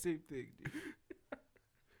exact same thing, dude.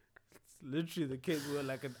 It's literally the case we're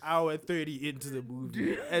like an hour 30 into the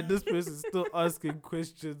movie, and this person's still asking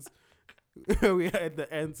questions we had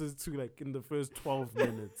the answers to like in the first 12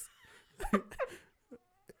 minutes. No,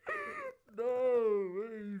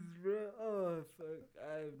 please, bro. Oh, fuck.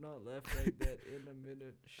 I have not laughed like that in a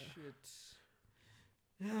minute. Shit.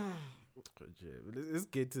 Yeah. Let's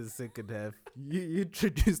get to the second half. You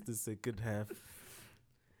introduced the second half.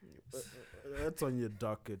 That's on your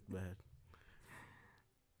docket, man.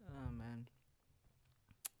 Oh, man.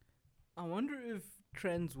 I wonder if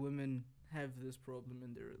trans women have this problem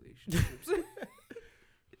in their relationships.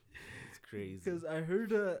 It's crazy. Because I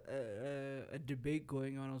heard a debate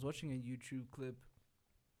going on. I was watching a YouTube clip,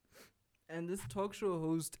 and this talk show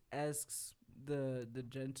host asks the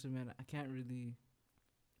gentleman, I can't really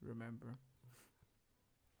remember,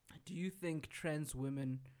 do you think trans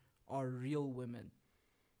women are real women?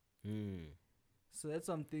 So that's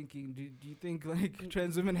what I'm thinking. Do you think like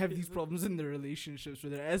trans women have these problems in their relationships where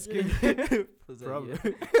they're asking? Was that Probably.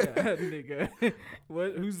 you? Yeah, nigga.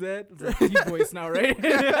 What? Who's that? It's like deep voice now, right?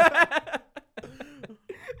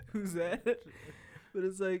 Who's that? But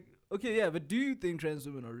it's like, okay, yeah. But do you think trans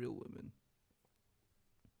women are real women?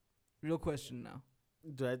 Real question now.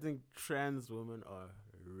 Do I think trans women are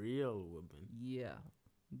real women? Yeah.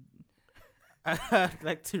 I'd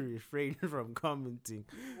like to refrain from commenting.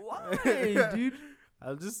 Why, dude?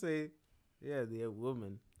 I'll just say, yeah, they're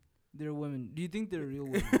women. They're women. Do you think they're real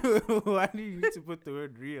women? Why do you need to put the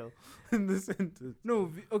word real in the sentence?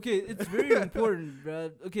 No, okay, it's very important,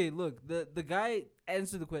 bro. Okay, look, the guy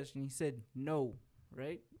answered the question. He said no,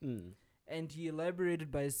 right? And he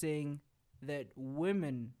elaborated by saying that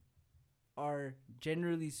women are,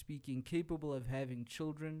 generally speaking, capable of having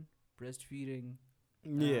children, breastfeeding,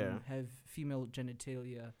 have female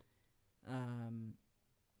genitalia,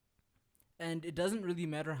 and it doesn't really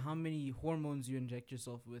matter how many hormones you inject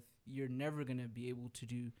yourself with, you're never gonna be able to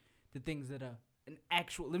do the things that an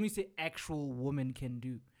actual woman can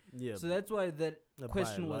do. Yeah. So that's why that A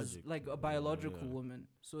question was biologic like a woman, biological yeah. woman.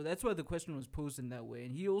 So that's why the question was posed in that way.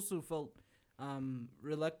 And he also felt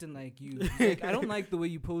reluctant like you. He's like, I don't like the way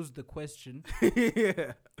you posed the question.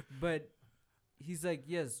 Yeah. But he's like,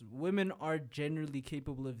 yes, women are generally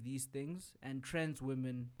capable of these things, and trans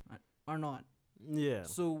women are not. Yeah.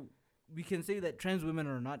 So we can say that trans women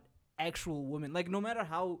are not actual women. Like, no matter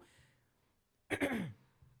how,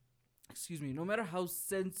 excuse me, no matter how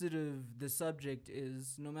sensitive the subject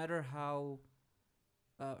is, no matter how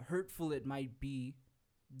hurtful it might be,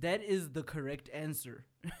 that is the correct answer.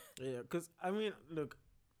 Yeah, because, I mean, look,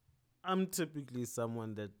 I'm typically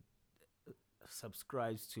someone that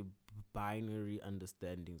subscribes to binary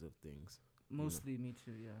understandings of things. Mostly me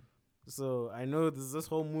too, yeah. So I know there's this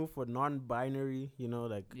whole move for non-binary,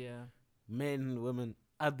 like Yeah, men, women,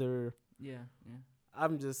 other. yeah, yeah.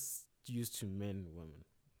 I'm just used to men, women.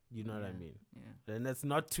 You know what I Yeah, mean? Yeah. And that's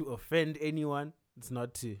not to offend anyone. It's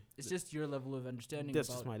not to. It's just your level of understanding That's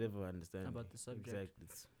about just my level of understanding about the subject. Exactly.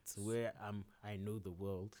 It's where I know the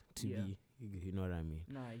world to Yeah. be. You know what I mean?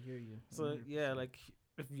 No, I hear you. So yeah, like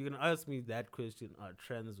if you're gonna ask me that question, are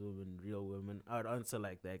trans women real women? I'd answer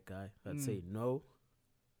like that guy. I'd say no.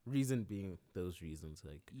 Reason being those reasons,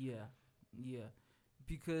 like Yeah,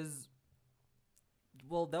 because,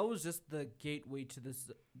 well, that was just the gateway to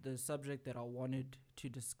the subject that I wanted to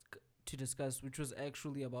discuss, which was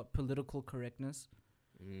actually about political correctness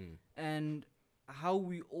and how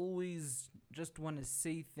we always just want to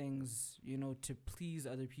say things, to please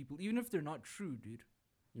other people, even if they're not true, dude.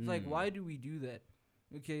 It's like, why do we do that?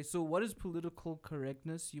 Okay, so what is political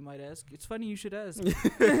correctness, you might ask? It's funny you should ask.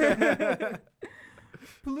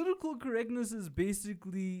 Political correctness is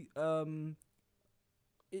basically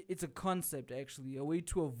it's a concept, actually, a way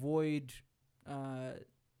to avoid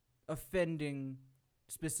offending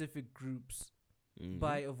specific groups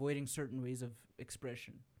by avoiding certain ways of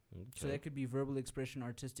expression. So that could be verbal expression,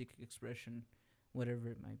 artistic expression, whatever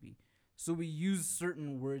it might be. So we use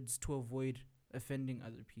certain words to avoid offending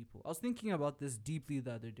other people. I was thinking about this deeply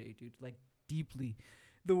the other day, dude. Like, deeply.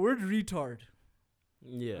 The word retard.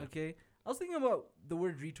 Yeah. Okay? I was thinking about the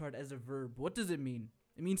word retard as a verb. What does it mean?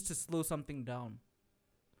 It means to slow something down.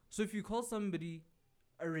 So if you call somebody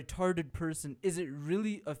a retarded person, is it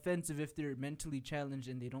really offensive if they're mentally challenged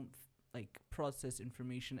and they don't like process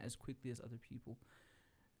information as quickly as other people?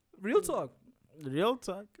 Real talk. Real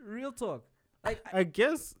talk. Real talk. I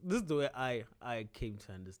guess this is the way I came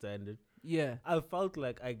to understand it. Yeah. I felt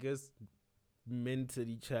like, I guess,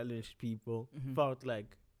 mentally challenged people Mhm. felt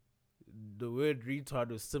like the word retard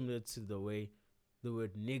was similar to the way the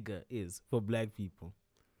word nigger is for black people.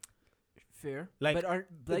 Fair. Like, but are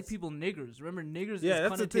black it's- people niggers? Remember, niggers Yeah, is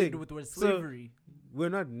that's the connotated thing. with the word So- slavery. We're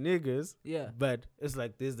not niggers, Yeah. but it's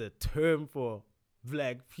like there's a term for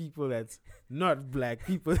black people that's not black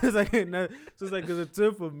people. It's like so it's like there's a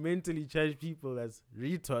term for mentally challenged people that's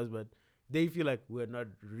retards, but they feel like we're not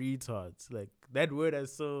retards. Like that word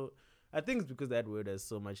has so, I think it's because that word has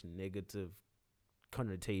so much negative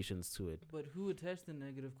connotations to it. But who attached the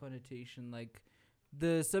negative connotation? Like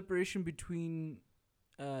the separation between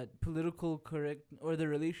political correct, or the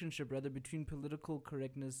relationship rather between political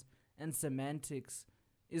correctness and semantics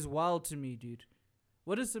is wild to me, dude.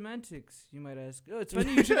 What is semantics, you might ask? Oh, it's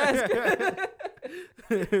funny you should ask.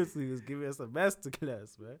 So he was giving us a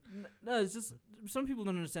masterclass, man. No, it's just some people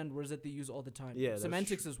don't understand words that they use all the time. Yeah, that's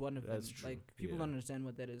semantics true. is one of them. That's true, Like people yeah. don't understand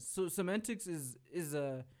what that is. So semantics is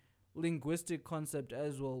a linguistic concept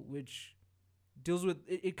as well, which deals with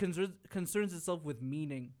it concerns itself with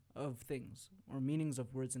meaning of things or meanings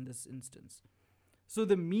of words in this instance. So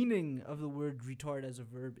the meaning of the word retard as a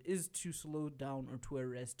verb is to slow down or to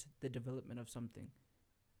arrest the development of something.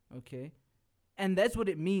 Okay? And that's what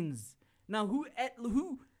it means. Now,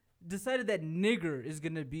 who decided that nigger is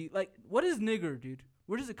going to be... Like, what is nigger, dude?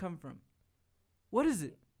 Where does it come from? What is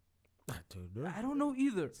it? I don't know. I don't know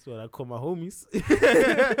either. That's what I call my homies.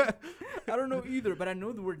 I don't know either, but I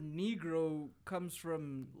know the word negro comes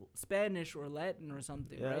from Spanish or Latin or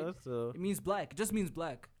something, Yeah, right? so It means black. It just means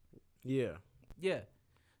black. yeah. Yeah.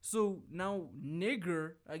 So now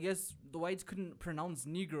nigger, I guess the whites couldn't pronounce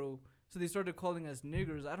negro, so they started calling us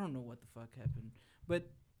niggers. I don't know what the fuck happened. But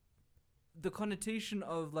the connotation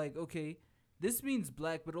of like, okay, this means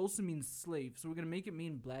black, but also means slave. So we're going to make it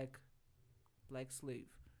mean black slave.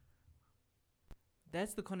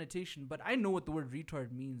 That's the connotation. But I know what the word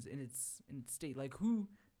retard means in its state. Like, who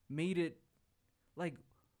made it? Like,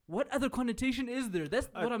 what other connotation is there? That's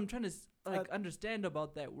what I'm trying to understand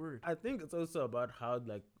about that word. I think it's also about how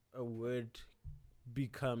like a word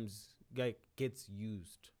becomes like gets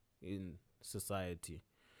used in society.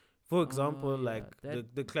 For example, yeah, like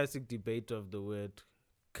that- the classic debate of the word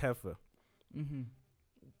kafir. Mm-hmm.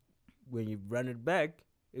 When you run it back,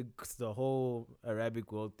 it's the whole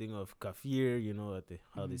Arabic world thing of kafir, you know,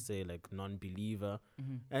 how they Mhm. say like non-believer.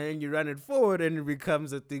 Mm-hmm. And then you run it forward and it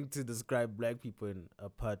becomes a thing to describe black people in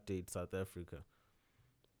apartheid South Africa.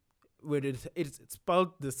 When it's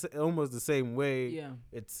spelled almost the same way. Yeah.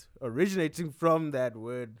 It's originating from that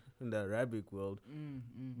word in the Arabic world,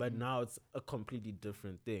 Mm-hmm. but now it's a completely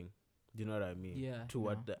different thing. Do you know what I mean? Yeah, To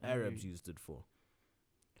what no, the I Arabs agree. used it for.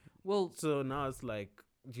 Well, So now it's like,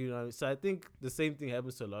 you know, so I think the same thing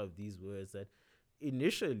happens to a lot of these words that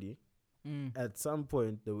initially, at some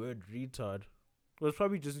point, the word retard was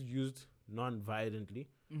probably just used non-violently.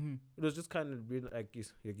 mm-hmm. It was just kind of being like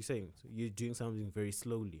you're saying, so you're doing something very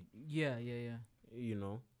slowly, Yeah. you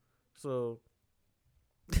know. So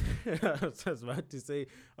I was about to say,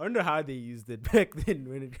 I wonder how they used it back then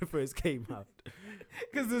when it first came out.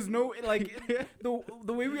 Because there's no like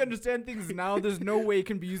the way we understand things now. There's no way it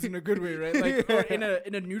can be used in a good way, right? Like or in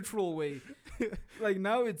a neutral way. Like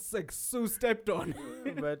now it's like so stepped on.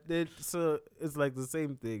 But then, so it's like the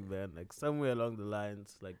same thing, man. Like somewhere along the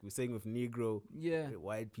lines, like we're saying with Negro, Yeah.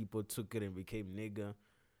 white people took it and became nigger.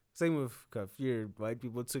 Same with kafir, white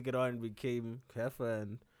people took it on and became kafir,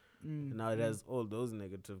 and now it has all those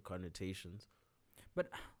negative connotations.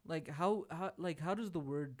 like how does the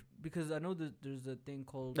word, because I know that there's a thing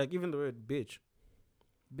called Like even the word bitch,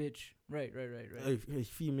 bitch. Right. a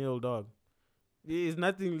female dog. There's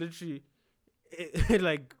nothing literally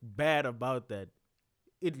like bad about that.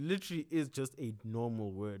 It literally is just a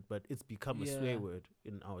normal word, but it's become a Yeah. swear word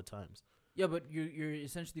in our times. Yeah, but you're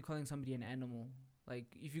essentially calling somebody an animal. Like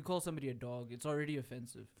if you call somebody a dog, it's already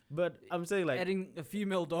offensive. But I'm saying like Adding a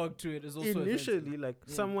female dog to it is also initially, offensive. like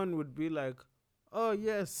Yeah. someone would be like, "Oh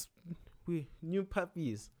yes, we new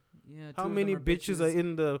puppies," Yeah. How two of many them are bitches are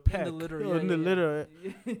in the in pack? the litter? Or Yeah, in the yeah, litter.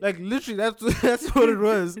 yeah. Like literally, that's what it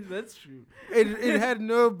was. That's true. It had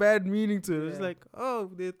no bad meaning to it. It's Yeah. like,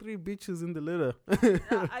 oh, there are 3 bitches in the litter.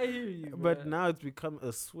 I hear you. But bruh. now it's become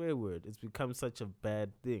a swear word. It's become such a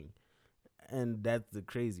bad thing, and that's the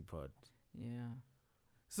crazy part. Yeah.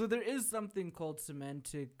 So there is something called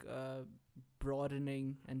semantic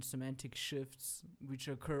broadening and semantic shifts which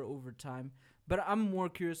occur over time. But I'm more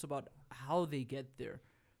curious about how they get there.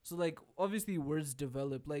 So like obviously words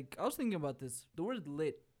develop. Like I was thinking about this. The word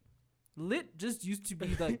lit. Lit just used to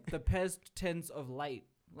be like the past tense of light.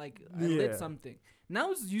 Like I Yeah. lit something.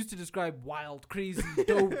 Now it's used to describe wild, crazy,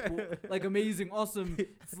 dope, like amazing, awesome.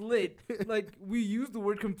 It's lit. Like we use the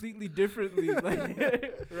word completely differently. Like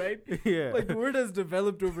right? Yeah. Like the word has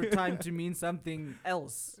developed over time to mean something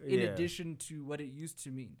else in Yeah. addition to what it used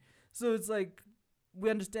to mean. So it's like we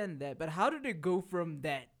understand that, but how did it go from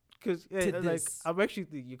that? Because to like this. I'm actually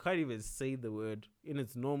thinking you can't even say the word in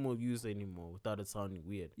its normal use anymore without it sounding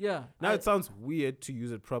weird. Yeah. Now it sounds weird to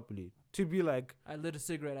use it properly. To be like, I lit a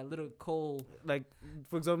cigarette. I lit a coal.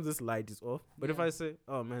 for example, this light is off. But if Yeah. I say,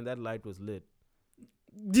 "Oh man, that light was lit,"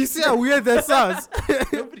 do you see how weird that sounds?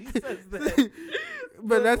 Nobody says that.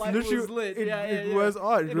 But The that's light literally was lit. It, Yeah, it yeah, was yeah.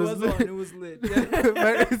 on. It was lit. on. It was lit. Yeah.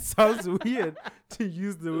 But it sounds weird to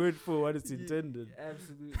use the word for what it's intended.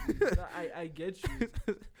 Absolutely. No, I get you.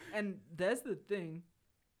 And that's the thing.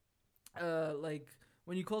 Like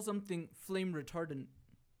when you call something flame retardant,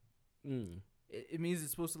 Mm. it means it's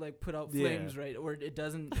supposed to like put out Yeah. flames, right? Or it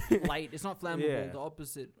doesn't light. It's not flammable. Yeah. The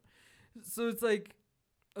opposite. So it's like,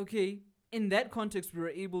 okay, in that context, we were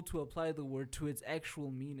able to apply the word to its actual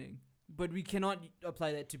meaning, but we cannot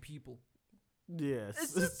apply that to people. Yes,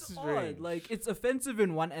 It's just odd. strange. Like it's offensive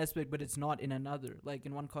in one aspect, but it's not in another. Like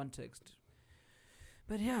in one context.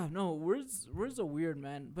 But yeah, no, words are weird,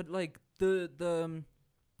 man. But like the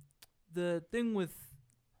thing with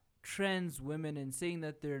trans women and saying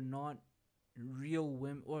that they're not real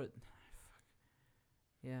women or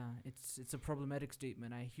yeah, it's a problematic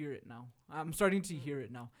statement. I hear it now. I'm starting to hear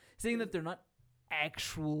it now. Saying that they're not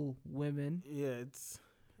actual women. Yeah,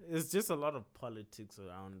 it's just a lot of politics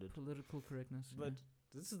around it. Political correctness. But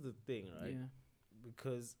this is the thing, right? yeah.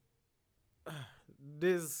 Because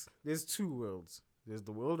there's 2 worlds. There's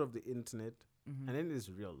the world of the internet, Mhm. and then there's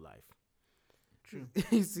real life. True.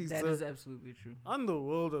 You see, That so is absolutely true. on the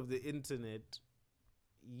world of the internet,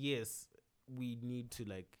 yes, we need to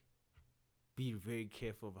like be very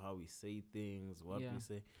careful of how we say things, what Yeah. we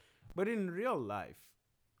say. But in real life,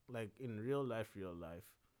 real life,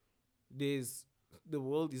 there's the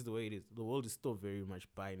world is the way it is. The world is still very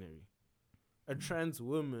much binary. A trans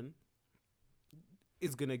woman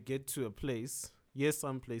is gonna get to a place. Yes,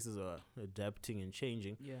 some places are adapting and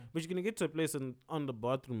changing, Yeah. but you're gonna get to a place on the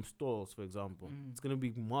bathroom stalls, for example. Mm. It's gonna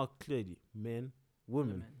be marked clearly, men,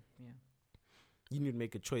 women. Yeah. You need to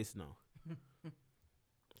make a choice now.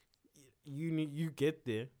 You get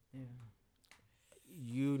there. Yeah.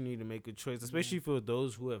 You need to make a choice, especially for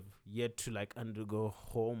those who have yet to like undergo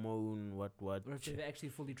hormone what Or if they've actually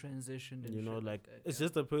fully transitioned. And you know, shit like that, it's yeah.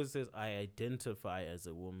 just a person says I identify as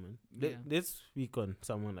a woman. Yeah. Let's speak on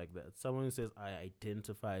someone like that. Someone who says I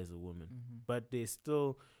identify as a woman, Mhm. but they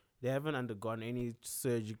haven't undergone any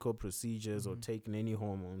surgical procedures or Mhm. taken any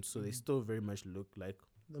hormones, so they Mhm. still very much look like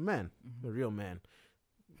the man, Mhm. the real man.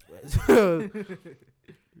 So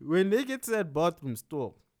when they get to that bathroom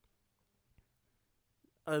stall,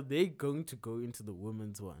 are they going to go into the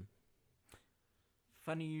woman's one?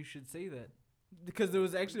 Funny you should say that. Because there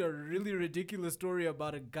was actually a really ridiculous story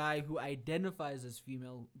about a guy who identifies as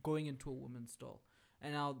female going into a woman's stall.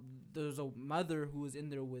 And now there's a mother who was in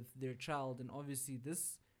there with their child, and obviously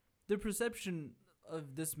the perception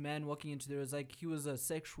of this man walking into there is like he was a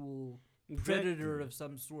sexual predator of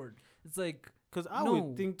some sort. It's like, Because I No.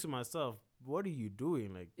 would think to myself, what are you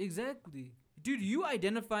doing? Like, exactly. Dude, you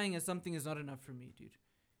identifying as something is not enough for me, dude.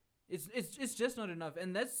 It's just not enough.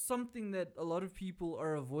 And that's something that a lot of people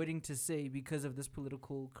are avoiding to say because of this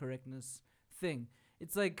political correctness thing.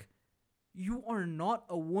 It's like, you are not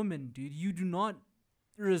a woman, dude. You do not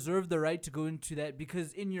reserve the right to go into that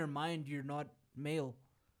because in your mind you're not male.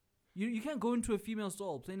 You can't go into a female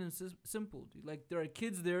stall, plain and simple, dude. Like, there are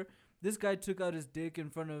kids there. This guy took out his dick in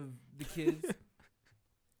front of the kids.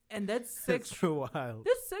 And that's that's sexual. so wild.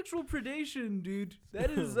 That's sexual predation, dude.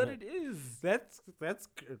 That is what it is. That's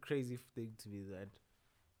a crazy thing to me. That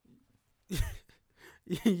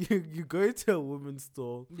you go into a woman's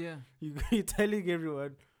stall, Yeah. you're telling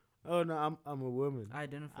everyone, "Oh no, I'm a woman. I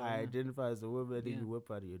identify. I identify as a woman." And then Yeah. you whip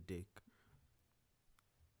out your dick.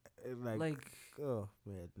 And like oh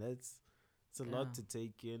man, it's a Yeah. lot to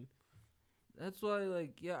take in. That's why,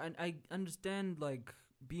 like, yeah, I understand, like,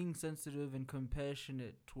 being sensitive and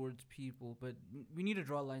compassionate towards people, but we need to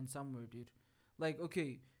draw a line somewhere, dude. Like,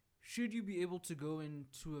 okay, should you be able to go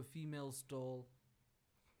into a female stall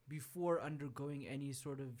before undergoing any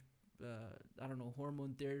sort of, I don't know,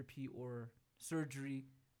 hormone therapy or surgery?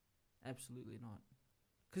 Absolutely not.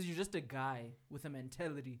 Because you're just a guy with a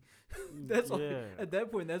mentality. That's all. Yeah. At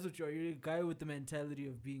that point, that's what you are. You're a guy with the mentality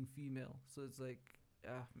of being female. So it's like,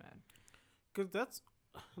 man. Because that's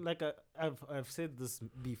like I've said this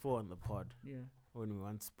before on the pod Yeah. when we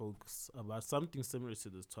once spoke about something similar to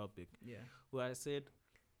this topic, Yeah. where I said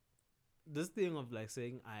this thing of like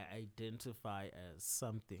saying I identify as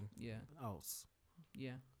something Yeah. else.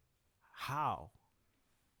 Yeah. How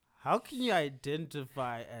can you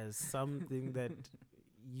identify as something that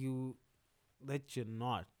you're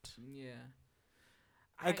not? Yeah.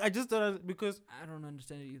 I just don't, because I don't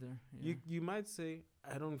understand it either. Yeah. you might say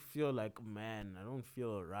I don't feel like a man, I don't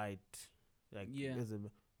feel right, like Yeah.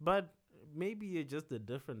 but maybe you're just a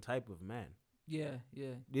different type of man. Yeah.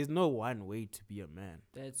 Yeah. There's no one way to be a man.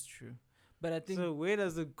 That's true. But I think. So where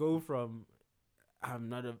does it go from I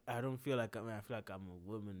don't feel like I feel like I'm a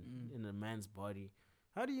woman in a man's body?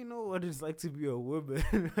 How do you know what it's like to be a woman?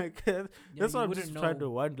 Like yeah, that's you what I'm wouldn't just trying to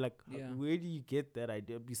know. wonder. Like, Yeah. where do you get that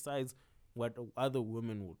idea besides what other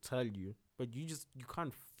women will tell you? But you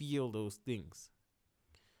can't feel those things.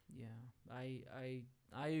 Yeah.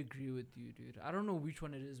 I agree with you, dude. I don't know which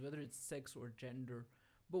one it is, whether it's sex or gender,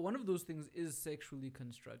 but one of those things is sexually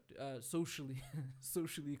constructed,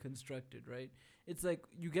 socially constructed, right? It's like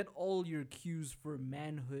you get all your cues for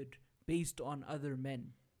manhood based on other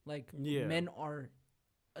men. Like Yeah. men are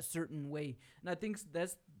a certain way, and I think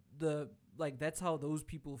that's that's how those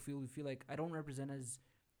people feel. We feel like I don't represent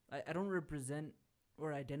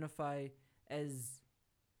or identify as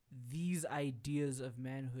these ideas of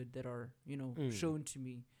manhood that are shown to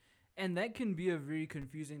me, and that can be a very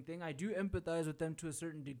confusing thing. I do empathize with them to a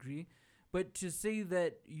certain degree, but to say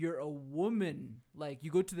that you're a woman, like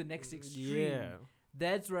you go to the next extreme, Yeah.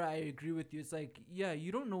 that's where I agree with you. It's like, yeah,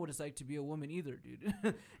 you don't know what it's like to be a woman either, dude.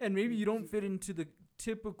 And maybe you don't fit into the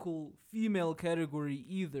typical female category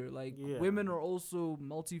either. Like, Yeah. women are also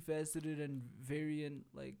multifaceted and variant.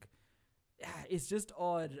 Like, it's just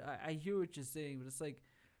odd. I hear what you're saying, but it's like,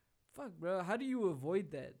 fuck, bro, how do you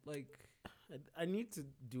avoid that? Like, I need to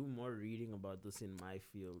do more reading about this in my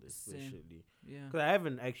field, Same. especially yeah. because I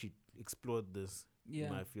haven't actually explored this Yeah.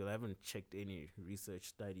 in my field. I haven't checked any research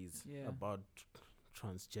studies Yeah. about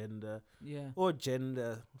transgender Yeah. or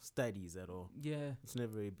gender studies at all. Yeah. It's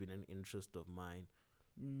never really been an interest of mine.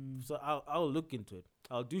 Mm. So I'll look into it.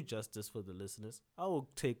 I'll do justice for the listeners. I will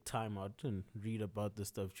take time out and read about this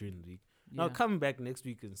stuff during the week. Yeah. I'll come back next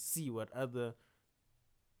week and see what other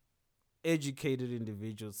educated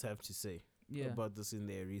individuals have to say Yeah. about this in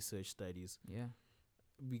their research studies. Yeah.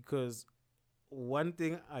 Because one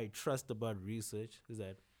thing I trust about research is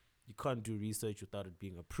that you can't do research without it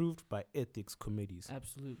being approved by ethics committees.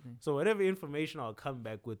 Absolutely. So whatever information I'll come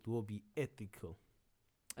back with will be ethical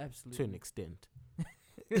to Absolutely. an extent.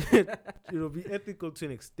 It'll be ethical to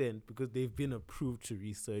an extent because they've been approved to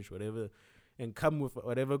research whatever and come with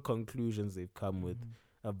whatever conclusions they've come with Mhm.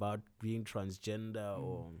 about being transgender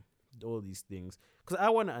or all these things. Because I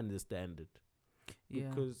want to understand it. Yeah.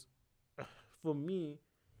 Because for me,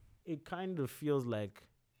 it kind of feels like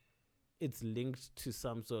it's linked to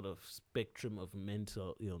some sort of spectrum of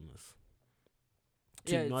mental illness.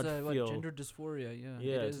 To Yeah, not it's feel, gender dysphoria. Yeah.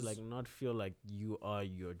 yeah, it to is. like not feel like you are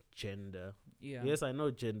your gender. Yeah. Yes, I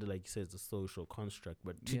know gender, like you said, is a social construct,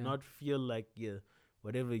 but to Yeah. not feel like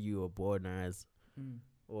whatever you were born as, Mm.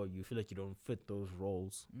 or you feel like you don't fit those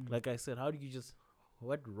roles. Mm. Like I said, how do you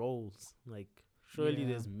what roles? Like, surely Yeah.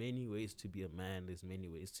 there's many ways to be a man, there's many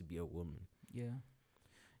ways to be a woman. Yeah.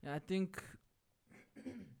 Yeah, I think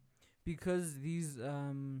because these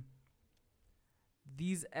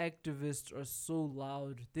activists are so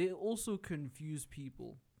loud, they also confuse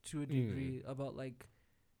people to a degree about like,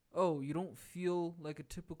 oh, you don't feel like a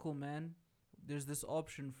typical man? There's this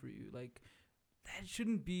option for you. Like, that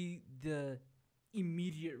shouldn't be the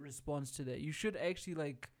immediate response to that. You should actually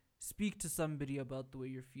like speak to somebody about the way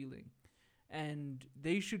you're feeling. And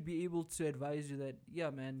they should be able to advise you that, yeah,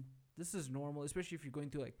 man, this is normal, especially if you're going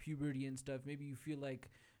through like puberty and stuff. Maybe you feel like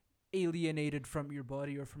alienated from your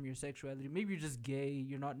body or from your sexuality. Maybe you're just gay.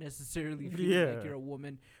 You're not necessarily feeling like Yeah. you're a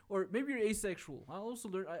woman. Or maybe you're asexual. I also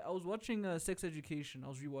learned, I was watching Sex Education. I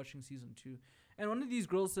was rewatching season 2. And one of these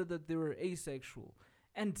girls said that they were asexual.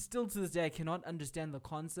 And still to this day, I cannot understand the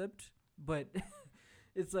concept. But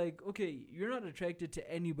it's like, okay, you're not attracted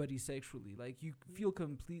to anybody sexually. Like, you feel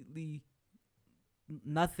completely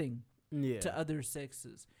nothing Yeah. to other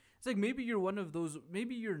sexes. It's like maybe you're one of those.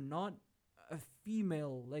 Maybe you're not a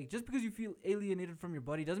female. Like just because you feel alienated from your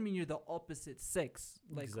body doesn't mean you're the opposite sex.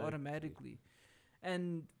 Like Exactly. automatically,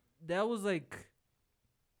 and that was like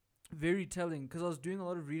very telling because I was doing a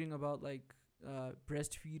lot of reading about like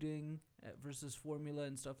breastfeeding versus formula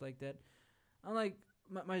and stuff like that. I'm like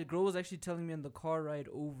my girl was actually telling me on the car ride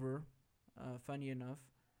over, funny enough,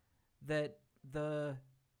 that the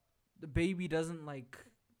baby doesn't like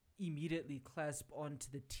immediately clasp onto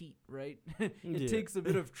the teat, right? It Yeah. takes a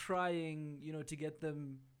bit of trying, to get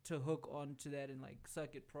them to hook onto that and like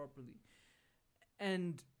suck it properly.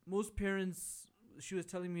 And most parents, she was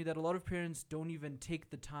telling me that a lot of parents don't even take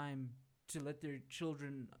the time to let their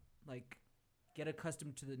children like get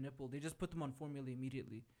accustomed to the nipple. They just put them on formula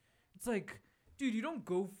immediately. It's like, dude, you don't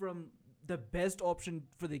go from the best option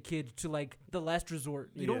for the kid to like the last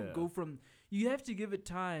resort. You don't Yeah. go from. You have to give it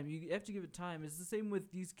time. You have to give it time. It's the same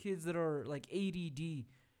with these kids that are like ADD.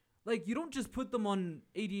 Like you don't just put them on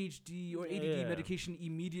ADHD or ADD Yeah. medication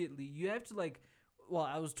immediately. You have to like. Well,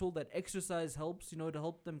 I was told that exercise helps. To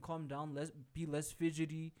help them calm down, be less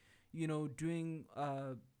fidgety. Doing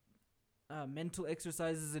mental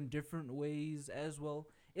exercises in different ways as well.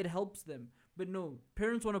 It helps them. But no,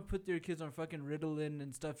 parents want to put their kids on fucking Ritalin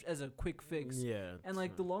and stuff as a quick fix. Yeah. And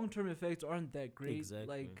like the long term effects aren't that great. Exactly.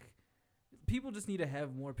 Like people just need to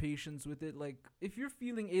have more patience with it. Like if you're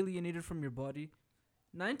feeling alienated from your body,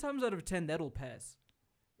 9 times out of 10 that'll pass.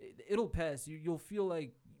 It'll pass. You'll feel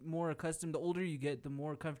like more accustomed. The older you get, the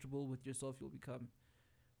more comfortable with yourself you'll become.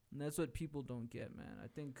 And that's what people don't get, man. I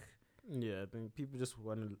think Yeah, I think people just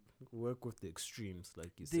want to work with the extremes,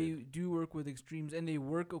 like you they said. do work with extremes and they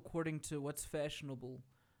work according to what's fashionable.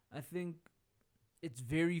 I think it's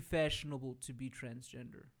very fashionable to be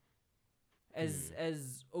transgender.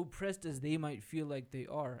 As oppressed as they might feel like they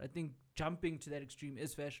are, I think jumping to that extreme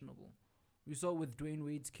is fashionable. We saw it with Dwayne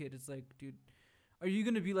Wade's kid. It's like, dude, are you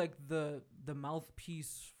gonna be like the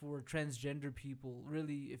mouthpiece for transgender people?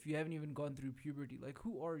 Really, if you haven't even gone through puberty, like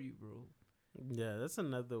who are you, bro? Yeah, that's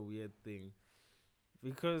another weird thing.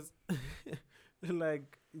 Because,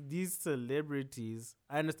 like, these celebrities,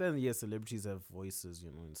 I understand, yes, celebrities have voices,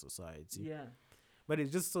 in society. Yeah, But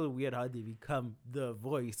it's just so weird how they become the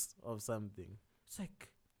voice of something. it's like,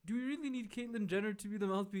 do we really need Caitlyn Jenner to be the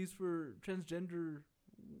mouthpiece for transgender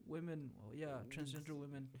women? Well, yeah, transgender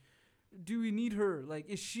women. Do we need her? Like,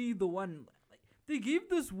 is she the one? Like, they gave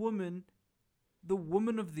this woman the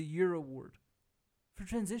Woman of the Year award for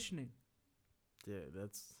transitioning. Yeah,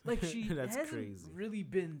 that's Like she that's hasn't crazy. really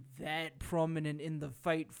been that prominent in the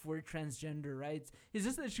fight for transgender rights. It's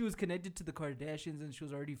just that she was connected to the Kardashians and she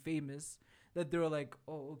was already famous. That they were like,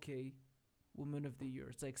 oh, okay, Woman of the Year.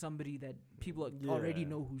 It's like somebody that people already Yeah.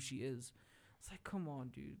 know who she is. It's like, come on,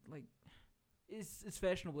 dude. Like, it's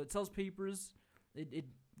fashionable. It sells papers. It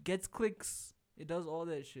gets clicks. It does all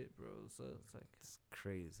that shit, bro. So it's like, It's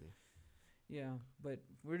crazy. yeah. But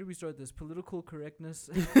where do we start this? Political correctness.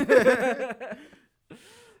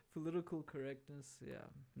 Political correctness. Yeah,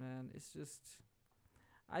 man. It's just,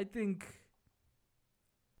 I think,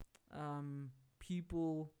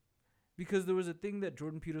 people, because there was a thing that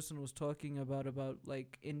Jordan Peterson was talking about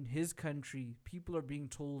like in his country, people are being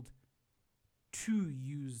told to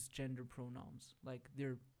use gender pronouns. Like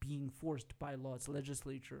they're being forced by law, it's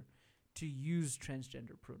legislature, to use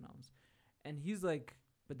transgender pronouns. And he's like,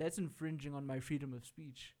 but that's infringing on my freedom of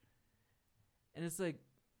speech. And it's like,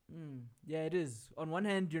 yeah, it is. On one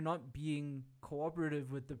hand, you're not being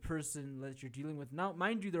cooperative with the person that you're dealing with. Now,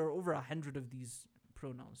 mind you, there are over 100 of these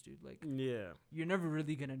pronouns, dude. Like, Yeah. you're never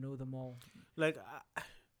really gonna know them all. Like,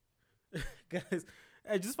 guys,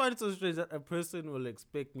 I just find it so strange that a person will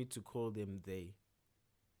expect me to call them they.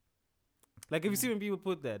 Like, if you see when people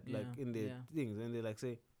put that, like, Yeah, in their yeah. things, and they, like,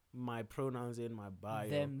 say, my pronouns in my bio.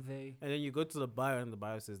 Them, they. And then you go to the bio, and the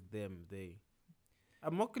bio says them, they.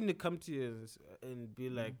 I'm not going to come to you and be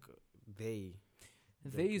like, they.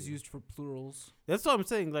 They is Exactly. used for plurals. That's what I'm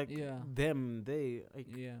saying. Like, Yeah. them, they. Like,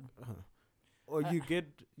 Yeah. Or you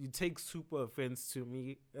take super offense to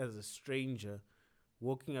me as a stranger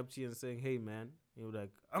walking up to you and saying, hey, man. You're like,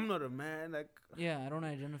 I'm not a man. Like, Yeah, I don't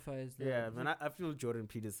identify as that. yeah, man. I feel Jordan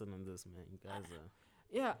Peterson on this, man. You guys are.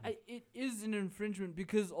 Yeah, it is an infringement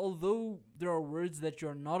because although there are words that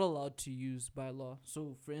you're not allowed to use by law,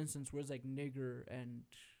 so for instance, words like nigger and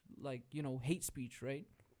like, hate speech, right?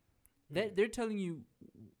 That they're telling you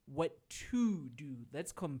what to do.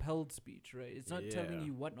 That's compelled speech, right? It's not telling Yeah.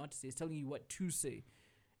 you what not to say. It's telling you what to say.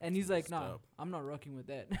 And he's like, nah, Stop. I'm not rocking with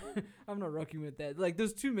that. I'm not rocking with that. Like,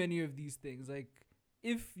 there's too many of these things. Like,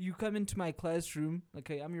 if you come into my classroom,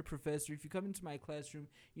 okay, I'm your professor. If you come into my classroom,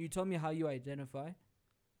 you tell me how you identify,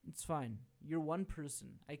 It's fine. You're one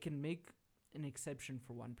person. I can make an exception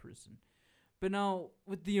for one person. But now,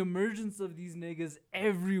 with the emergence of these niggas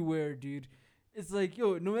everywhere, dude, it's like,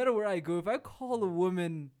 yo, no matter where I go, if I call a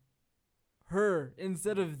woman her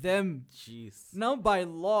instead of them, Jeez. now by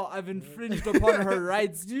law, I've infringed upon her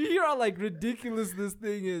rights. Do you hear how, like, ridiculous this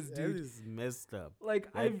thing is, That dude? is messed up.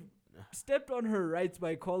 Like, That- I've stepped on her rights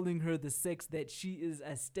by calling her the sex that she is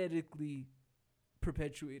aesthetically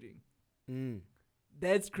perpetuating. Mm,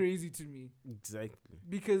 That's crazy to me. exactly.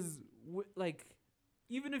 Because, like,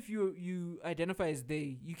 even if you identify as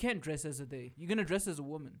they, you can't dress as a they. You're going to dress as a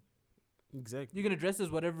woman. Exactly. You're going to dress as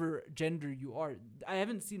whatever gender you are. I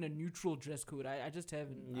haven't seen a neutral dress code. I just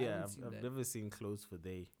haven't. I Yeah, haven't I've, seen I've that. never seen clothes for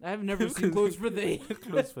they. I have never seen clothes for they.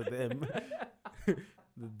 Clothes for them. The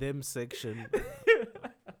them section.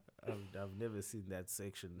 I've never seen that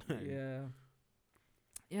section. Yeah.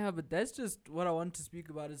 Yeah, but that's just what I want to speak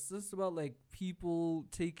about. It's just about, like, people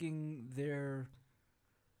taking their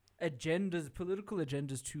agendas, political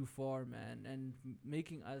agendas, too far, man, and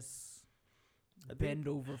making us I think- bend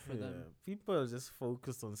over for Yeah, them. people are just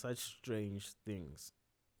focused on such strange things.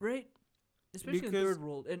 Right? Especially in Because- third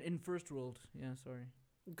world and in first world. Yeah, sorry.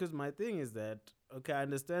 Because my thing is that, okay, I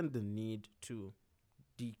understand the need to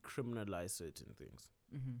decriminalize certain things.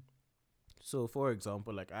 Mm-hmm. So, for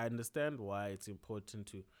example, like, I understand why it's important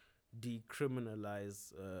to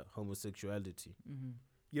decriminalize homosexuality. Mm-hmm.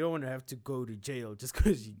 You don't want to have to go to jail just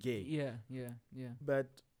because you're gay. Yeah. But,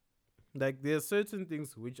 like, there are certain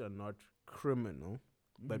things which are not criminal,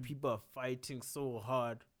 but Mhm. people are fighting so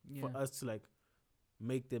hard yeah. for us to, like,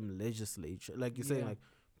 make them legislature. Like you're saying, Yeah. like,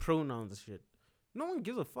 pronouns and shit. No one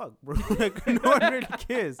gives a fuck, bro. Like, no one really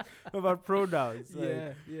cares about pronouns.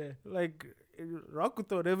 Like, Yeah. like, rock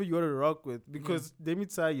with whatever you want to rock with. Because let me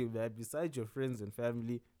tell you that besides your friends and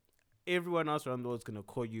family, everyone else around the world is going to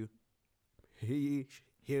call you he,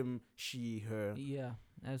 him, she, her. Yeah,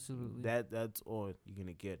 absolutely. That's all you're going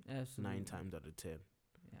to get Absolutely. 9 times out of 10.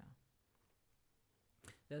 Yeah.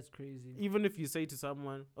 That's crazy. Even if you say to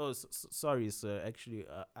someone, oh, sorry, sir, actually,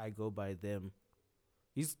 I go by them.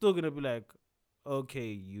 He's still going to be like, okay,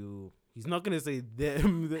 you. He's not going to say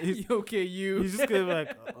them. Okay, you. He's just going to be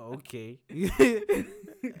like, oh, okay.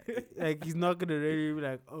 Like, he's not going to really be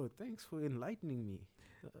like, oh, thanks for enlightening me.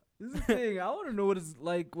 This is the thing. I want to know what it's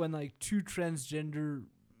like when, like, two transgender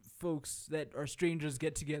folks that are strangers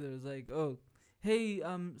get together. It's like, oh, hey,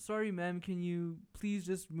 sorry, ma'am, can you please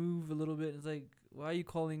just move a little bit? It's like, why are you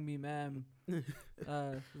calling me ma'am? It's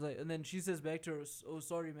like, and then she says back to her, oh,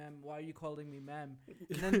 sorry, ma'am, why are you calling me ma'am?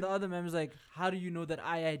 And then the other ma'am is like, how do you know that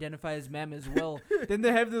I identify as ma'am as well? Then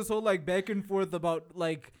they have this whole, like, back and forth about,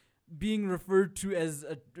 like, being referred to as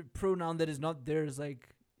a pronoun that is not theirs. Like,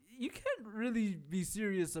 you can't really be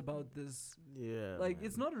serious about this. Yeah. Like, man.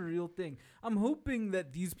 it's not a real thing. I'm hoping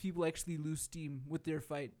that these people actually lose steam with their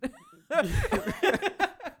fight.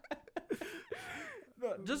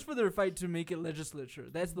 No, just for their fight to make it legislature.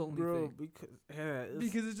 That's the only Bro, thing. because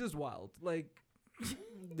Because it's just wild. Like,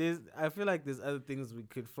 I feel like there's other things we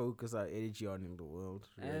could focus our energy on in the world.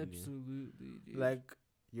 Really. absolutely, dude. Like,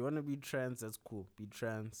 you want to be trans, that's cool. Be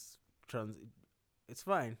trans, it's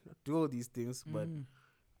fine. Do all these things, but Mhm.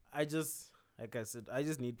 I just, like I said, I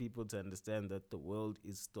just need people to understand that the world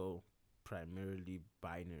is still primarily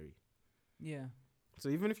binary. Yeah. So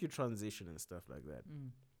even if you transition and stuff like that, Mm.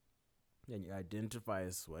 and you identify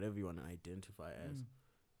as whatever you want to identify as, Mm.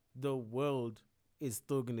 the world is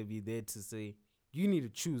still going to be there to say, you need to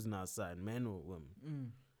choose now, son, man or woman.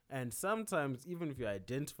 Mm. And sometimes, even if you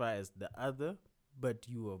identify as the other, but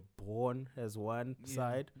you were born as one Yeah,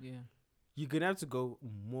 side, Yeah. you're going to have to go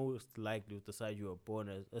most likely with the side you were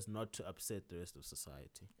born as not to upset the rest of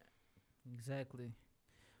society. Exactly.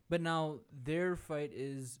 But now their fight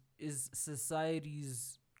is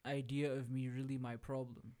society's idea of me really my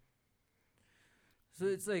problem? So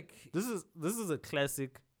it's like, This is a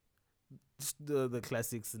classic, the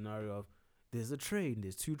classic scenario of, there's a train,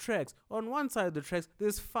 there's 2 tracks. On one side of the tracks,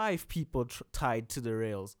 there's 5 people tied to the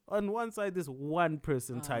rails. On one side, there's 1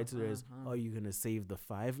 person tied to the rails. Are you going to save the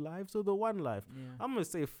 5 lives or the 1 life? yeah. I'm going to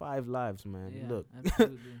save 5 lives, man. Yeah, Look,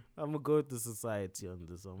 absolutely. I'm going to go with the society on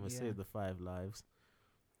this. I'm going to Yeah. save the 5 lives.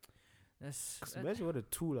 That's 'Cause imagine what a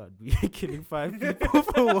tool I'd be killing 5 people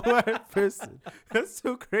for 1 person. That's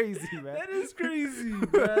so crazy, man. that is crazy,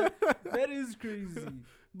 bruh. That is crazy.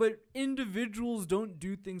 But individuals don't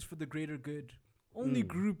do things for the greater good. Only Mm.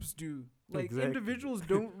 groups do. Like, Exactly. individuals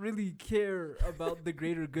don't really care about the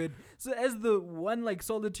greater good. So as the one, like,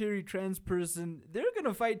 solitary trans person, they're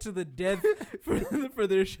gonna fight to the death for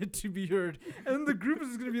their shit to be heard. And the group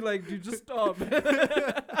is gonna be like, dude, just stop.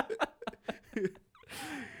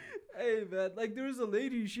 Hey man, like there was a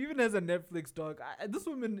lady. She even has a Netflix doc. This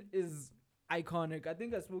woman is iconic. I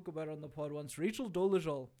think I spoke about her on the pod once. Rachel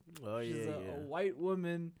Dolezal. Oh She's yeah, a white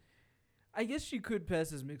woman. I guess she could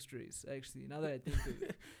pass as mixed race, actually, now that I think of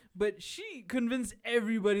it. But she convinced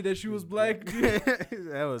everybody that she was black.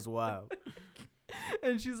 That was wild.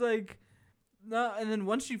 And she's like, no. And then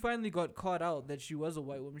once she finally got caught out that she was a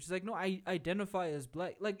white woman, she's like, no, I identify as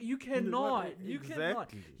black. Like, you cannot. You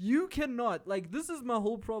cannot. Exactly. You cannot. Like, this is my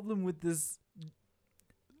whole problem with this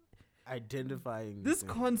Identifying this thing,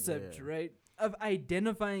 concept, yeah. right? Of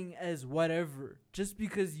identifying as whatever just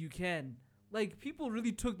because you can. Like, people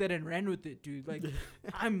really took that and ran with it, dude. Like,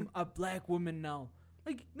 I'm a black woman now.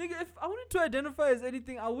 Like, nigga, if I wanted to identify as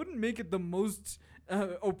anything, I wouldn't make it the most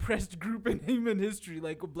oppressed group in human history.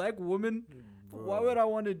 Like, a black woman, why would I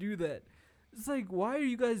want to do that? It's like, why are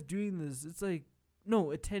you guys doing this? It's like,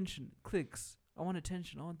 no, attention, clicks. I want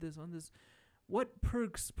attention. I want this, I want this. What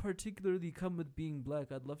perks particularly come with being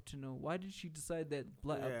black? I'd love to know. Why did she decide that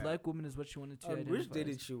a black woman is what she wanted to I identify wish as?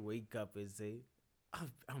 didn't you wake up and say,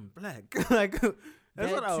 I'm black. Like, that's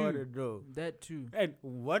That what I too. want to know. That too. And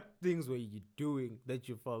what things were you doing that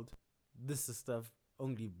you felt this is stuff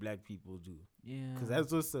only black people do? Yeah. Because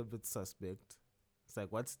that's also a bit suspect. It's like,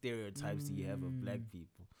 what stereotypes do you have of black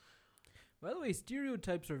people? By the way,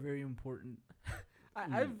 stereotypes are very important.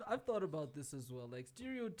 I've thought about this as well. Like,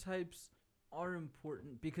 stereotypes are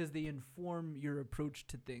important because they inform your approach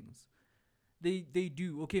to things. They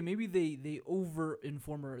do. Okay, maybe they over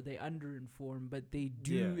inform or they under inform, but they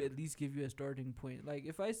do Yeah. at least give you a starting point. Like,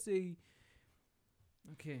 if I say,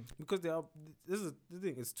 okay, Because they are, this is the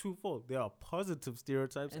thing, it's twofold. There are positive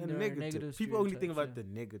stereotypes And and, there are negative. negative People only think stereotypes, about the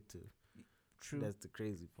negative. true. That's the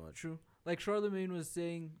crazy part. True. Like Charlemagne was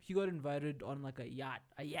saying, he got invited on like a yacht.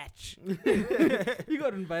 He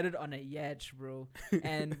got invited on a yacht, bro.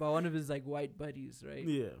 And by one of his like white buddies, right?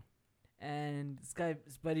 Yeah. And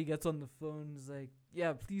his buddy gets on the phone, is like,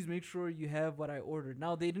 yeah, please make sure you have what I ordered.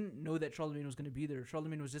 Now, they didn't know that Charlemagne was going to be there.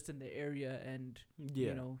 Charlemagne was just in the area, and, Yeah.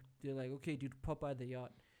 you know, they're like, okay, dude, pop by the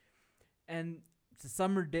yacht. And it's a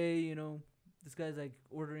summer day, you know, this guy's like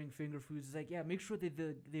ordering finger foods. He's like, yeah, make sure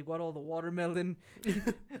they got all the watermelon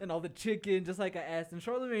and all the chicken, just like I asked. And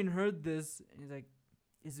Charlemagne heard this, and he's like,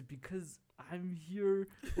 is it because I'm here,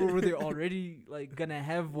 or were they already like gonna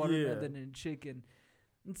have watermelon and chicken?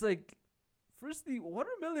 It's like, firstly,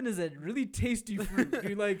 watermelon is a really tasty fruit.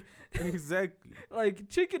 Dude. Like, Exactly. like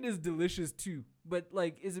chicken is delicious too. But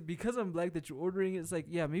like, is it because I'm black that you're ordering it? It's like,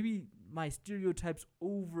 yeah, maybe my stereotypes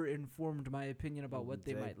over-informed my opinion about what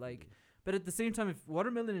they might like. But at the same time, if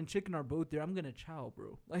watermelon and chicken are both there, I'm gonna chow,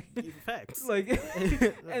 bro. Like, Facts. like,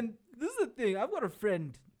 and this is the thing. I've got a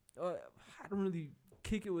friend. I don't really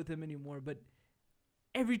kick it with him anymore, but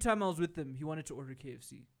every time I was with him, he wanted to order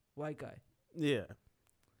KFC. White guy. Yeah.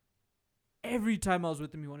 Every time I was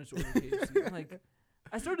with him, he wanted to order KFC. I'm like,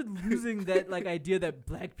 I started losing that like idea that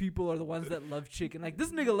black people are the ones that love chicken. Like,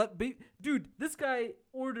 this nigga, dude, this guy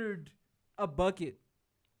ordered a bucket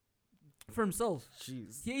for himself.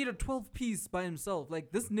 Jeez. He ate a 12-piece by himself.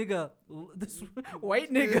 Like, this nigga, this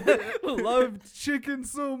white nigga loved chicken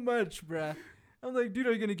so much, bruh. I'm like, dude,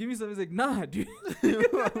 are you gonna give me something? He's like, nah, dude.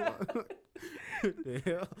 The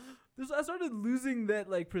hell? I started losing that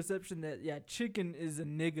like perception that chicken is a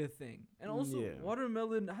nigga thing, and also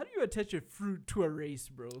watermelon. How do you attach a fruit to a race,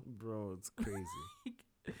 bro? Bro, it's crazy.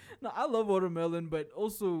 No, I love watermelon, but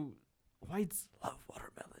also whites love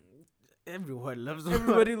watermelon. Everyone loves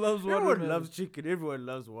Everybody loves watermelon. Everyone loves chicken. Everyone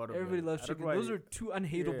loves watermelon. Everybody loves I don't chicken. know why Those are two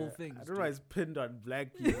unhateable things. I don't know why it's pinned on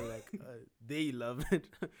black people. Like, they love it.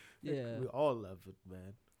 Yeah. We all love it,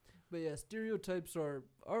 man. But yeah, stereotypes are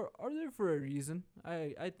there for a reason.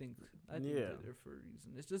 I think they're there for a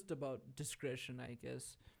reason. It's just about discretion, I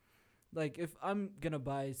guess. Like, if I'm gonna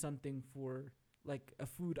buy something for like a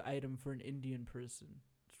food item for an Indian person,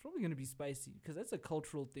 it's probably gonna be spicy because that's a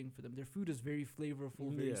cultural thing for them. Their food is very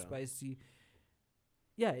flavorful, very spicy.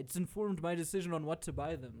 Yeah, it's informed my decision on what to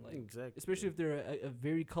buy them. Like, exactly. especially if they're a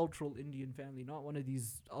very cultural Indian family, not one of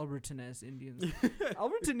these Alberton ass Indians.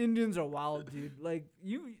 Alberton Indians are wild, dude. Like,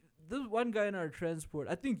 there's one guy in our transport.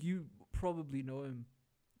 I think you probably know him,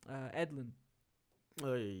 Edlin.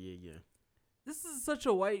 Oh yeah. This is such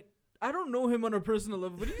a white. I don't know him on a personal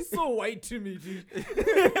level, but he's so white to me, dude.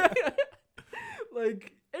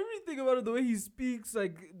 Like, everything about it, the way he speaks,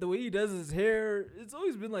 like the way he does his hair, it's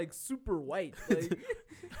always been like super white. Like,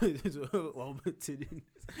 Alberton.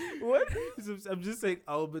 what? I'm just saying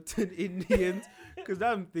Alberton Indians because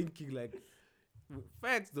I'm thinking like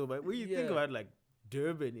facts though. But when you think about like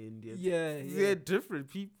Durban Indians. Yeah, They're yeah. different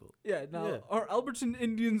people. Yeah, now Yeah. are Alberton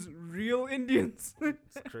Indians real Indians?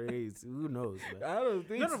 It's crazy. Who knows, man? I don't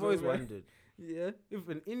think I've so. always man. wondered Yeah. if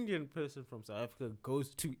an Indian person from South Africa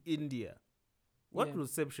goes to India, what Yeah.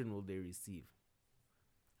 reception will they receive?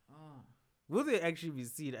 Ah. Will they actually be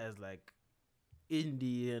seen as like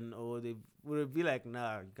Indian, or would it be like,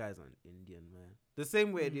 nah, you guys aren't Indian, man? The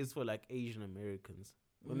same way it is for like Asian Americans.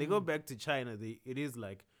 When they go back to China, it is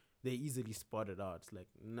like they easily spotted out. It's like,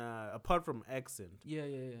 nah, apart from accent, Yeah,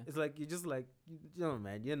 yeah, it's like you're just like, you know,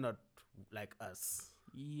 man, you're not like us.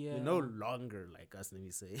 yeah. You're no longer like us, let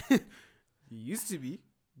me say. You used to be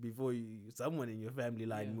before someone in your family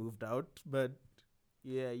line Yeah. moved out, but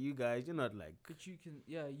yeah, you guys, you're not like. But you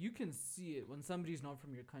can see it when somebody's not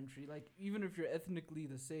from your country. Like, even if you're ethnically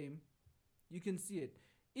the same, you can see it.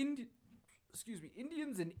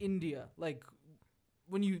 Indians in India, like,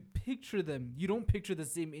 when you picture them, you don't picture the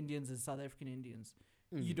same Indians as South African Indians.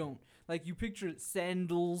 You don't. Like, you picture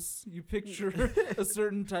sandals, you picture a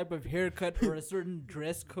certain type of haircut or a certain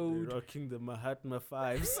dress They're code. rocking the Mahatma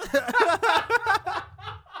Fives.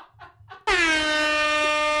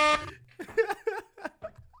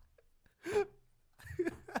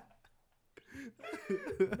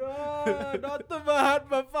 No, not the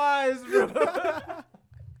Mahatma Fives, bro.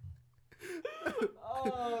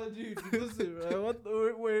 Oh, dude, listen, bro.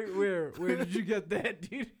 Where did you get that,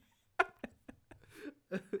 dude?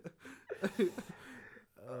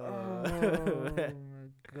 Oh my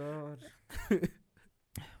god.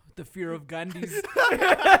 The fear of Gandhi's.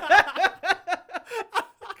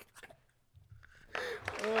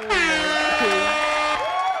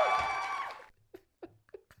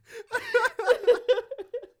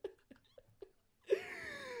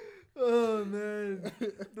 Oh man,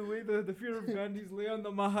 the way the fear of Gandhi's lay on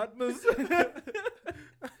the Mahatmas.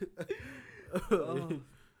 Oh.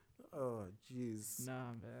 Oh, jeez.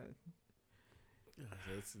 Nah, man.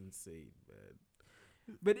 That's insane,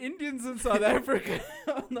 man. But Indians in South Africa,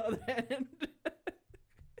 on the other hand,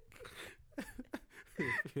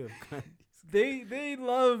 they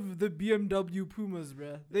love the BMW Pumas,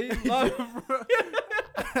 bruh. They love.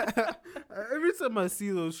 Every time I see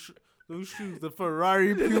those shoes, the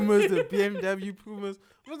Ferrari Pumas, the BMW Pumas,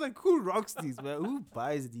 I was like, who rocks these, man? Who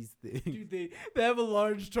buys these things? Dude, they have a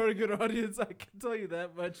large target audience. I can tell you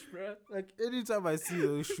that much, bruh. Like, anytime I see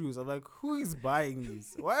those shoes, I'm like, who is buying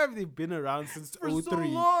these? Why have they been around since For 03? so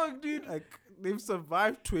long, dude. Like, they've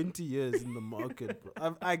survived 20 years in the market, bro.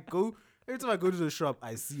 Every time I go to the shop,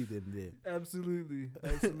 I see them there. Absolutely.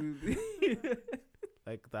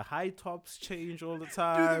 Like, the high tops change all the Dude, they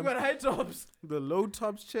time. got high tops. The low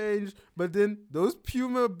tops change. But then those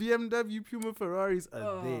BMW, Puma Ferraris are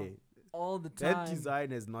Oh, there. all the time. That design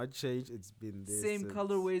has not changed. It's been there. Same since.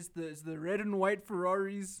 colorways. It's the red and white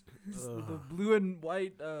Ferraris, the Ugh. blue and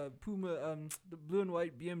white Puma, the blue and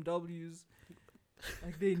white BMWs.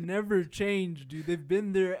 Like, they never change, dude. They've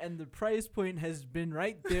been there, and the price point has been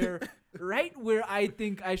right there, right where I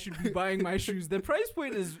think I should be buying my shoes. The price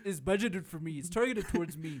point is budgeted for me. It's targeted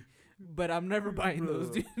towards me, but I'm never buying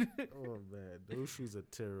those, Bro. dude. Oh, man. Those shoes are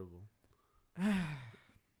terrible.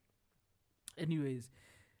 Anyways,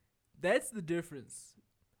 that's the difference.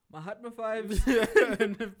 Mahatma Fives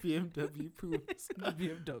And the BMW Pumas. and the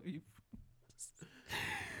BMW. It's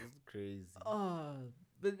crazy.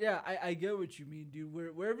 But yeah, I get what you mean, dude.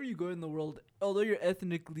 Wherever you go in the world, although you're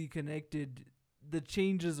ethnically connected, the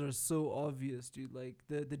changes are so obvious, dude. Like,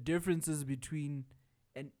 the differences between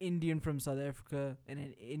an Indian from South Africa and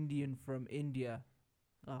an Indian from India.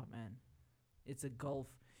 Oh, man. It's a gulf.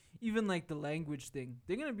 Even, like, the language thing.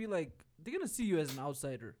 They're going to see you as an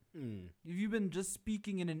outsider. If you've been just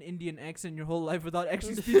speaking in an Indian accent your whole life without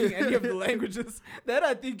actually speaking any of the languages, that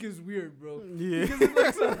I think is weird, bro. Yeah. Because in,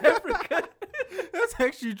 like, South Africa... That's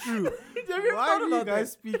actually true. Have you ever Why thought are you about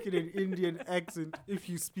guys that? speaking an Indian accent if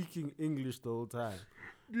you speaking English the whole time?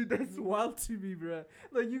 Dude, that's wild to me, bruh.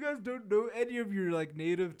 Like, you guys don't know any of your, like,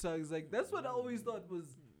 native tongues. Like, that's what I always thought was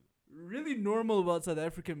really normal about South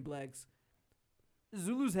African blacks.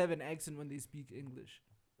 Zulus have an accent when they speak English.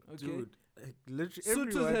 Okay? Dude, like,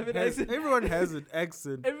 literally Sotho's have an accent. everyone has an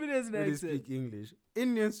accent Everybody has an when they accent. speak English.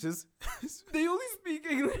 Indians just... They only speak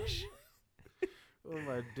English. Oh,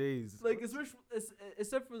 my days. Like, especially,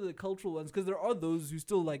 except for the cultural ones, because there are those who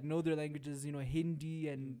still, like, know their languages, you know, Hindi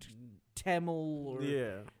and Tamil or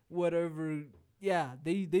Yeah. whatever. Yeah,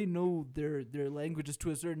 they know their languages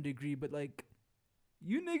to a certain degree, but, like,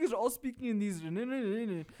 you niggas are all speaking in these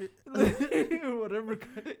whatever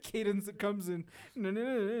cadence it comes in.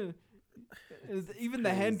 Even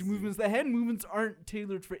the hand crazy. movements. The hand movements aren't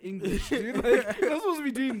tailored for English, dude. Like, you're supposed to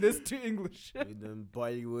be doing this to English. With them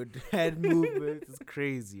Bollywood hand movements. It's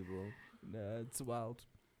crazy, bro. Nah, it's wild.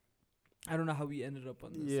 I don't know how we ended up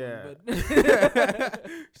on this Yeah. one,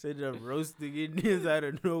 but Instead of roasting Indians out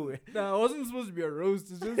of nowhere. nah, it wasn't supposed to be a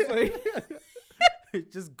roast. It's just like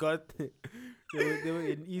It just got there. They were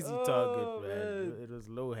an easy Oh, target, man. man. It was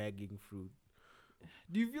low hanging fruit.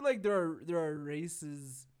 do you feel like there are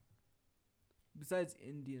races besides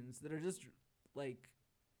Indians that are just like,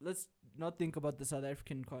 let's not think about the South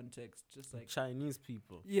African context, just like Chinese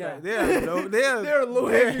people. Yeah. Like, they are low. They are They're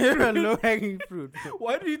low-hanging They are low hanging fruit.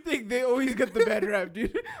 why do you think they always get the bad rap,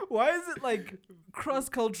 dude? Why is it like cross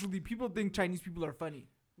culturally people think Chinese people are funny?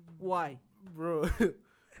 Why? Bro.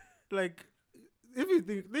 Like, if you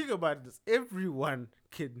think about this, everyone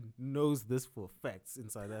knows this for facts in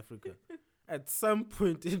South Africa. At some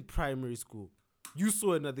point in primary school, you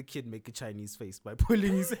saw another kid make a Chinese face by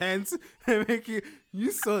pulling his hands and making.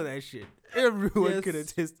 You saw that shit. Everyone Yes. can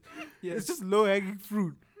attest. Yes. It's just low hanging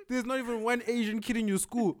fruit. There's not even one Asian kid in your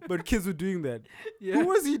school, but kids were doing that. Yeah. Who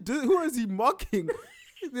was he mocking?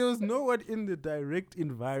 There was no one in the direct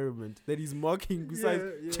environment that he's mocking besides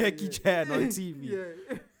Jackie Chan on TV.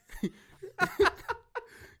 Yeah.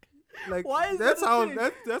 Like, Why is that's that a how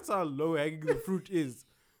thing? that's how low hanging the fruit is.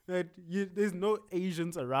 That there's no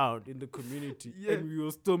Asians around in the community, Yeah. and we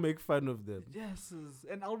will still make fun of them. Yes,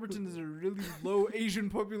 and Alberton is a really low Asian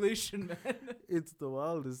population, man. It's the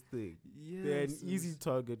wildest thing. Yes. They're an easy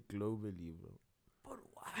target globally, bro. But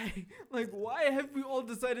why? Like, why have we all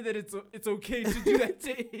decided that it's okay to do that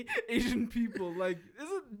to Asian people? Like,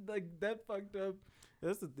 isn't like that fucked up?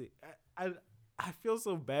 That's the thing. I feel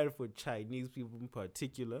so bad for Chinese people in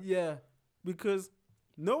particular Yeah. because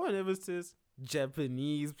no one ever says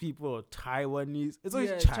Japanese people or Taiwanese. It's always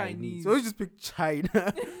Yeah, Chinese. Chinese. We always just pick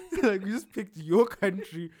China. Like, we just picked your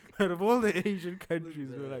country out of all the Asian countries.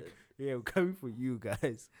 We're like, yeah, we're coming for you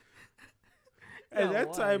guys. Yeah, At that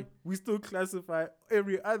why? time, we still classify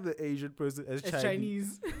every other Asian person as As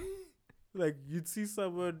Chinese. Chinese. Like, you'd see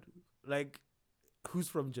someone like who's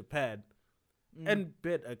from Japan. Mm. And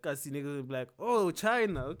bet a kasi niggas would be like, oh,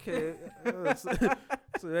 China, okay.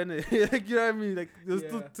 So then, like, you know what I mean? Like, they'll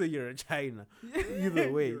still Yeah. say you're a China.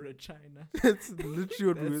 Either way. You're a China. That's literally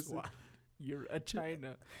what we That's say. why. You're a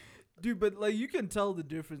China. Dude, but like you can tell the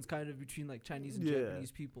difference kind of between like Chinese and Yeah.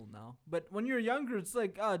 Japanese people now. But when you're younger, it's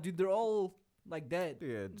like, dude, they're all like that.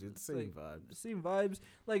 Yeah, dude, It's same like, vibes. Same vibes.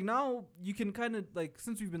 Like now you can kind of like,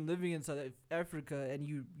 since we've been living in South Africa and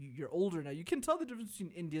you're older now, you can tell the difference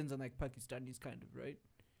between Indians and like Pakistanis kind of, right?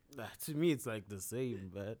 To me, it's like the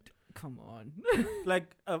same, but Come on.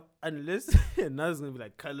 like, unless, now it's gonna be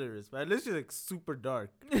like colorist, but unless you're like super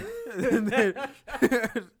dark. and then,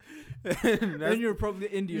 Then you're probably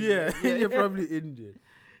Indian. yeah, right? you're probably Indian.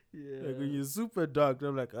 Yeah. Like when you're super dark,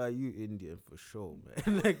 I'm like, you Indian for sure,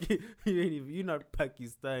 man. Like you're not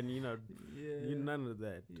Pakistani, you're none of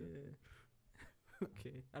that. Yeah.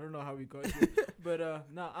 Okay. I don't know how we got here, but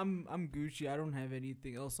I'm Gucci. I don't have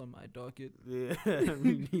anything else on my docket. Yeah,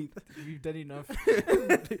 me neither. We've done enough.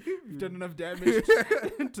 We've done enough damage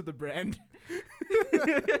to the brand.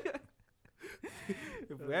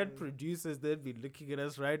 If we had producers, they'd be looking at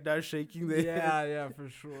us right now, shaking their heads. Yeah, for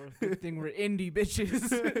sure. Good thing we're indie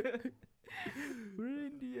bitches. We're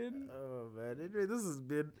Indian. Oh man. Anyway, this has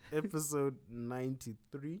been episode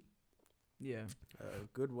 93. Yeah.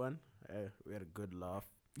 Good one. We had a good laugh.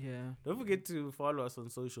 Yeah. Don't forget to follow us on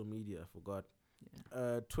social media. I forgot.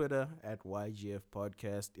 Yeah. Twitter at YGF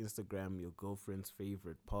Podcast. Instagram, your girlfriend's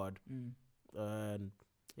favorite pod. And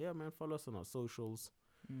yeah, man, follow us on our socials.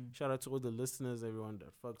 Shout out to all the listeners, everyone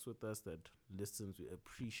that fucks with us, that listens. We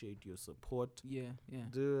appreciate your support. Yeah. Yeah.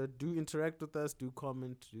 Do interact with us. Do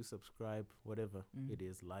comment. Do subscribe. Whatever it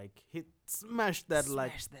is. Smash that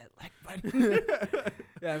like. Smash that like button.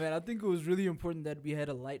 Yeah, man. I think it was really important that we had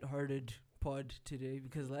a lighthearted pod today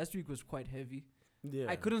because last week was quite heavy. Yeah.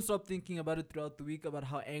 I couldn't stop thinking about it throughout the week about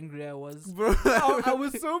how angry I was. Bro, I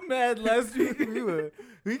was so mad last week.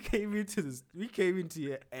 we came into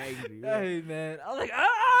here angry. Right? Hey man, I was like,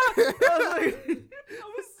 I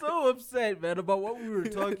was so upset, man, about what we were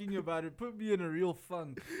talking about. It put me in a real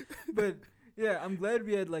funk. But yeah, I'm glad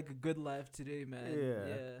we had like a good laugh today,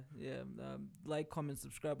 man. Yeah. Like, comment,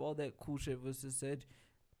 subscribe, all that cool shit Vusa said.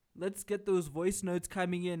 Let's get those voice notes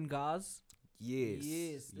coming in, guys.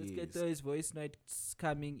 Yes. Let's get those voice notes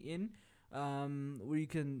coming in. Where you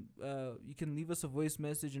can leave us a voice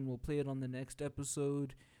message and we'll play it on the next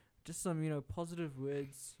episode. Just some, positive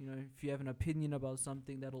words. If you have an opinion about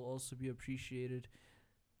something, that'll also be appreciated.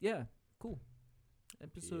 Yeah, cool.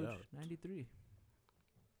 Episode 93.